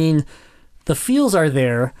system? I mean, the feels are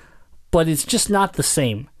there, but it's just not the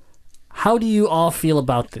same. How do you all feel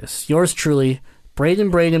about this? Yours truly,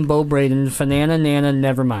 Braden, Bo Braden, Fanana Nana,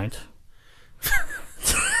 never mind.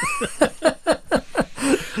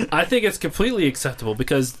 I think it's completely acceptable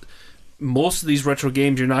because most of these retro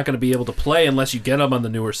games you're not going to be able to play unless you get them on the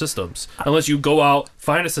newer systems. Unless you go out,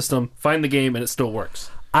 find a system, find the game, and it still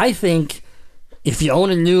works. I think if you own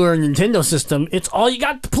a newer Nintendo system, it's all you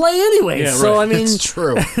got to play anyway. Yeah, so, right. I mean, it's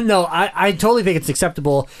true. No, I totally think it's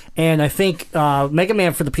acceptable. And I think Mega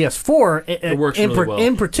Man for the PS4, it works really well.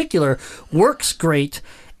 In particular, works great.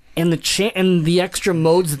 And the extra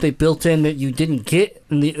modes that they built in that you didn't get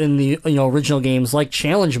in the original games, like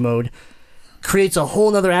challenge mode, creates a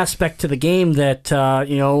whole other aspect to the game that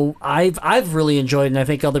I've really enjoyed, and I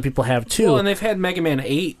think other people have too. Well, and they've had Mega Man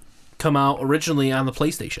 8 come out originally on the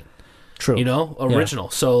PlayStation. True. Original. Yeah.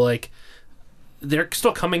 So they're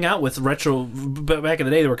still coming out with retro. Back in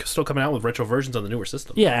the day, they were still coming out with retro versions on the newer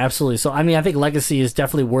system. Yeah, absolutely. So I mean, I think Legacy is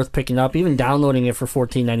definitely worth picking up. Even downloading it for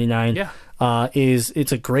 $14.99. Yeah.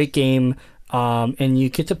 It's a great game, and you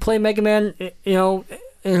get to play Mega Man.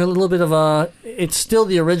 In a little bit of a, it's still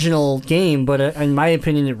the original game, but in my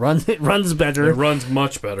opinion, it runs better. It runs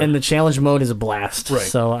much better, and the challenge mode is a blast. Right.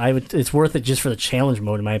 So it's worth it just for the challenge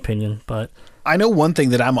mode, in my opinion. But I know one thing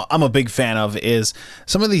that I'm a big fan of is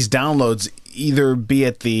some of these downloads. either be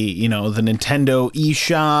at the the Nintendo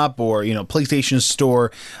eShop or PlayStation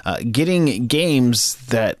Store, getting games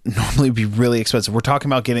that normally would be really expensive. We're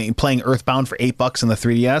talking about playing Earthbound for $8 in the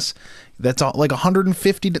 3DS. That's all, like $150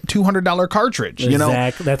 to $200 cartridge.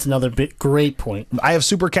 Exactly. That's another great point. I have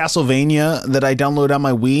Super Castlevania that I download on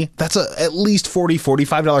my Wii. That's at least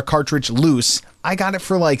 $45 cartridge loose. I got it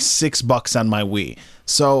for like $6 on my Wii.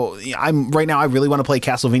 So right now I really want to play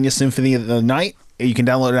Castlevania Symphony of the Night. You can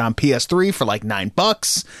download it on PS3 for like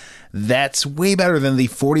 $9. That's way better than the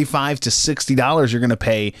 $45 to $60 you're going to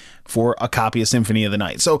pay for a copy of Symphony of the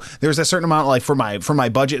Night. So there's a certain amount, like for my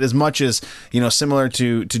budget, as much as similar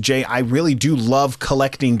to Jay, I really do love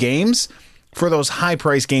collecting games. For those high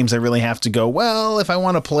price games, I really have to go, well, if I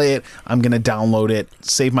want to play it, I'm going to download it,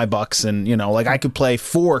 save my bucks, and like I could play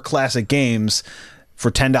 4 classic games for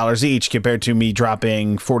 $10 each compared to me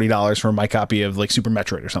dropping $40 for my copy of like Super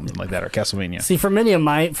Metroid or something like that, or Castlevania. See, for many of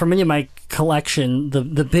my collection,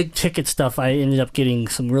 the big ticket stuff, I ended up getting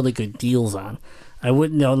some really good deals on. I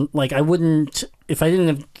wouldn't if I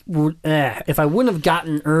wouldn't have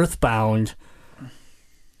gotten Earthbound,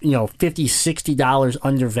 $50-$60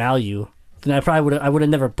 under value, then I probably would have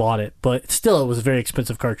never bought it. But still, it was a very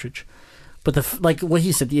expensive cartridge. But like what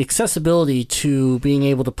he said, the accessibility to being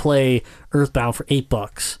able to play Earthbound for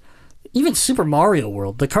 $8, even Super Mario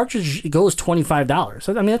World, the cartridge goes $25.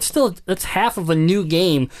 I mean, that's half of a new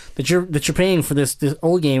game that you're paying for this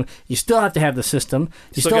old game. You still have to have the system.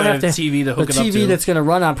 You still have to have TV to hook it up to. TV that's going to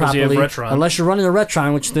run on properly, unless you're running a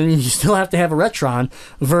Retron, which then you still have to have a Retron.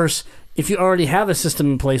 Versus if you already have a system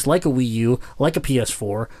in place like a Wii U, like a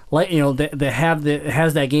PS4, like that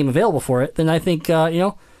has that game available for it, then I think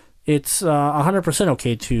it's 100%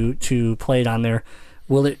 okay to play it on there.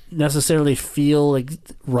 Will it necessarily feel like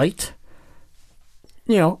right?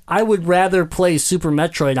 I would rather play Super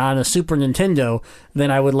Metroid on a Super Nintendo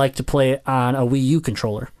than I would like to play it on a Wii U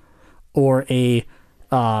controller or a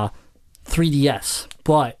 3DS.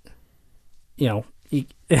 But you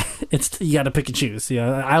got to pick and choose.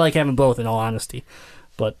 I like having both, in all honesty.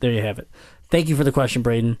 But there you have it. Thank you for the question,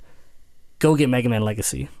 Braden. Go get Mega Man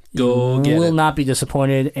Legacy. Go get it. You will not be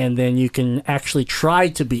disappointed, and then you can actually try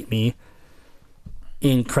to beat me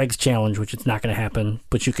in Craig's challenge, which is not going to happen,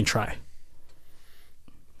 but you can try.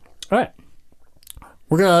 All right.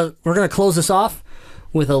 We're gonna close this off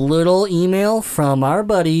with a little email from our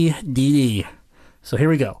buddy DD. So here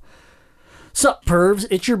we go. Sup, pervs,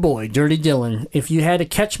 it's your boy, Dirty Dylan. If you had to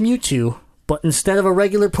catch Mewtwo, but instead of a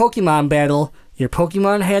regular Pokemon battle, your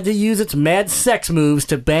Pokemon had to use its mad sex moves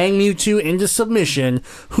to bang Mewtwo into submission,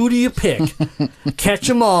 who do you pick? Catch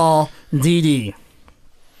 'em all, DD.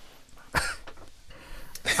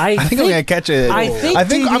 I think I'm gonna catch a. I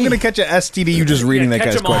think I'm gonna catch a STD. You just reading that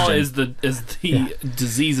guy's question. Catch 'em all is the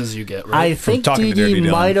diseases you get. Right? I think DD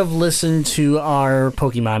might have listened to our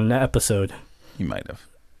Pokemon episode. He might have.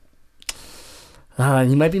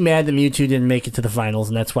 He might be mad that Mewtwo didn't make it to the finals,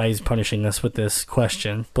 and that's why he's punishing us with this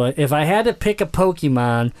question. But if I had to pick a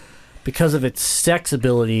Pokemon because of its sex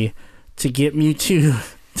ability to get Mewtwo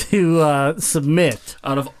to submit,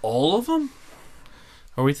 out of all of them.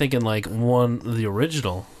 Are we thinking like the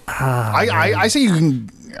original? I say you can.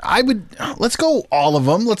 I would. Let's go all of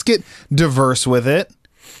them. Let's get diverse with it.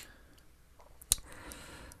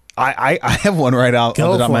 I have one right out.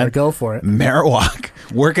 Go for it. Marowak,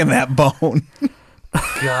 working that bone.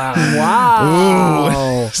 God. Wow.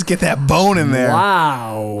 Ooh, let's get that bone in there.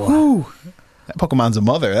 Wow. Whew. That Pokemon's a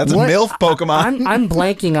mother. That's a MILF Pokemon. I'm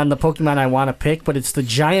blanking on the Pokemon I want to pick, but it's the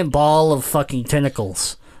giant ball of fucking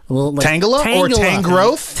tentacles. Tangela or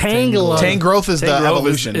Tangrowth? Tangela. Tangrowth is the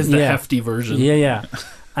evolution. Is the hefty version. Yeah.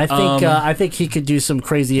 I think he could do some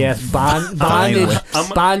crazy ass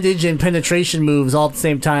bondage and penetration moves all at the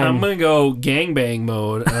same time. I'm gonna go gangbang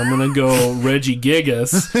mode. And I'm gonna go Reggie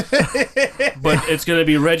Gigas, but it's gonna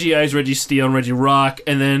be Reggie Ice, Reggie Steel, and Reggie Rock,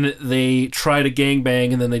 and then they try to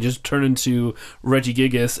gangbang, and then they just turn into Reggie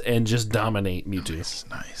Gigas and just dominate Mewtwo.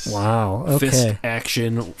 Nice. Wow. Okay. Fist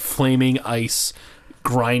action, flaming ice.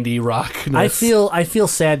 Grindy rock. I feel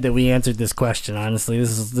sad that we answered this question. Honestly,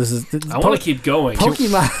 this is. I want to keep going.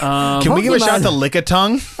 Pokemon. Can we give a shot to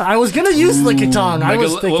Lickitung? I was gonna use Lickitung.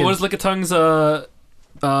 What was Lickitung's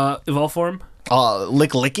evolve form?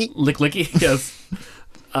 Lick Licky. Yes.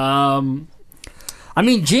 I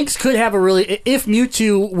mean, Jinx could have a really. If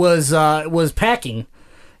Mewtwo was packing,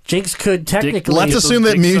 Jinx could technically. Let's assume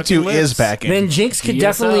that Mewtwo is packing. Then Jinx could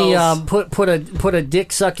definitely put a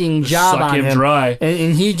dick sucking job on him, dry,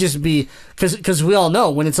 and he'd just be because we all know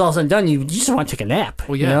when it's all said and done, you just want to take a nap.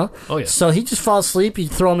 Well, yeah. You know? Oh yeah. So he'd just fall asleep. You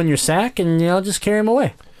throw him in your sack, and just carry him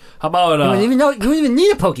away. How about You don't even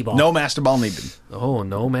need a Pokeball. No Master Ball needed. Oh,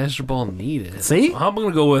 no Master Ball needed. See? I'm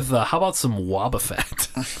gonna go with how about some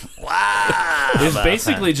Wobbuffet? Wow. It's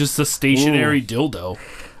basically just a stationary dildo.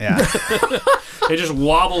 Yeah. It just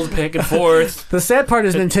wobbles back and forth. The sad part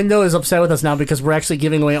is Nintendo is upset with us now because we're actually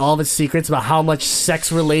giving away all of its secrets about how much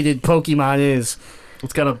sex-related Pokemon is.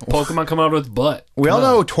 It's got a Pokemon come out with butt. We all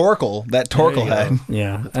know Torkoal, that Torkoal There you head.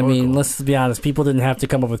 Yeah, I mean, let's be honest. People didn't have to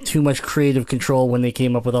come up with too much creative control when they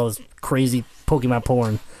came up with all this crazy Pokemon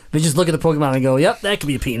porn. They just look at the Pokemon and go, "Yep, that could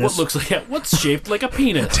be a penis." What looks like what's shaped like a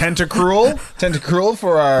penis? Tentacruel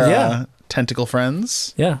for our tentacle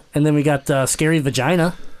friends. Yeah, and then we got Scary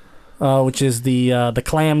Vagina, which is the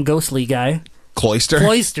clam ghostly guy.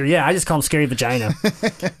 Cloyster, yeah, I just call him Scary Vagina.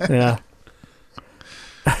 Yeah.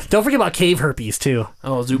 Don't forget about cave herpes too.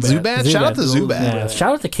 Oh, Zubat. Shout out to Zubat. Yeah,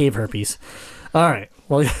 shout out to cave herpes. All right.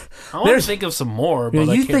 Well, I want to think of some more, but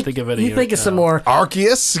I can't think of any. You think of some more.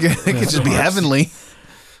 Arceus. It could just be heavenly.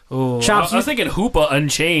 Oh, Chops, I was thinking Hoopa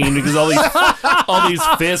Unchained because all these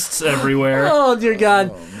fists everywhere. Oh dear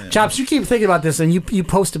God, Chops, you keep thinking about this and you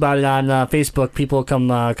post about it on Facebook. People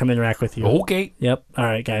come interact with you. Okay. Yep. All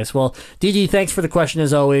right, guys. Well, DD, thanks for the question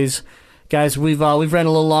as always. Guys, we've ran a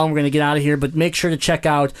little long. We're going to get out of here, but make sure to check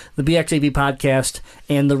out the BXAB podcast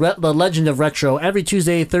and the Legend of Retro every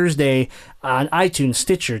Tuesday, Thursday on iTunes,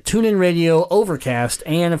 Stitcher, TuneIn Radio, Overcast,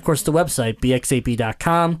 and, of course, the website,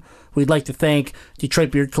 bxap.com. We'd like to thank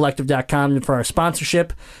DetroitBeardCollective.com for our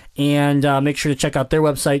sponsorship, and make sure to check out their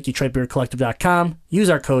website, DetroitBeardCollective.com. Use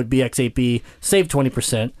our code BXAP, save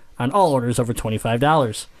 20% on all orders over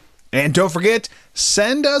 $25. And don't forget,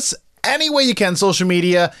 send us any way you can, social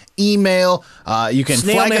media, email. You can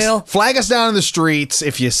flag us down in the streets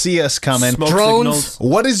if you see us coming. Smoke Drones. signals.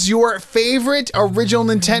 What is your favorite original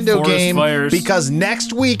Nintendo Forest game? fires. Because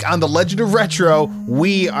next week on The Legend of Retro,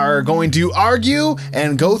 we are going to argue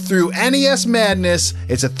and go through NES Madness.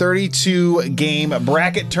 It's a 32-game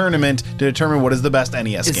bracket tournament to determine what is the best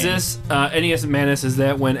NES Is game. this NES Madness? Is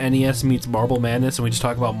that when NES meets Marble Madness and we just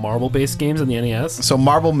talk about marble-based games on the NES? So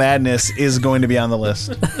Marble Madness is going to be on the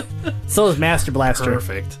list. So is Master Blaster.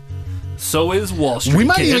 Perfect. So is Wall Street. We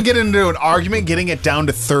might Kid. even get into an argument getting it down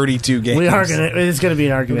to 32 games. It's going to be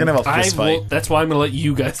an argument. We're going to have a fist fight. That's why I'm going to let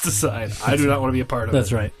you guys decide. I do not want to be a part of it.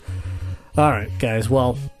 That's right. All right, guys.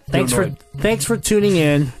 Well, thanks for tuning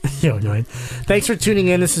in. You're annoying. Thanks for tuning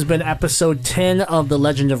in. This has been episode 10 of The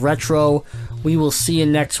Legend of Retro. We will see you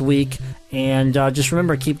next week. And just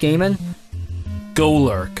remember, keep gaming. Go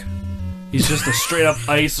Lurk. He's just a straight-up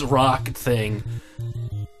ice rock thing.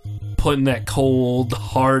 Putting that cold,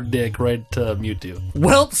 hard dick right to Mewtwo.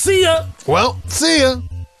 Well, see ya! Well, see ya.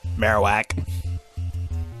 Marowak.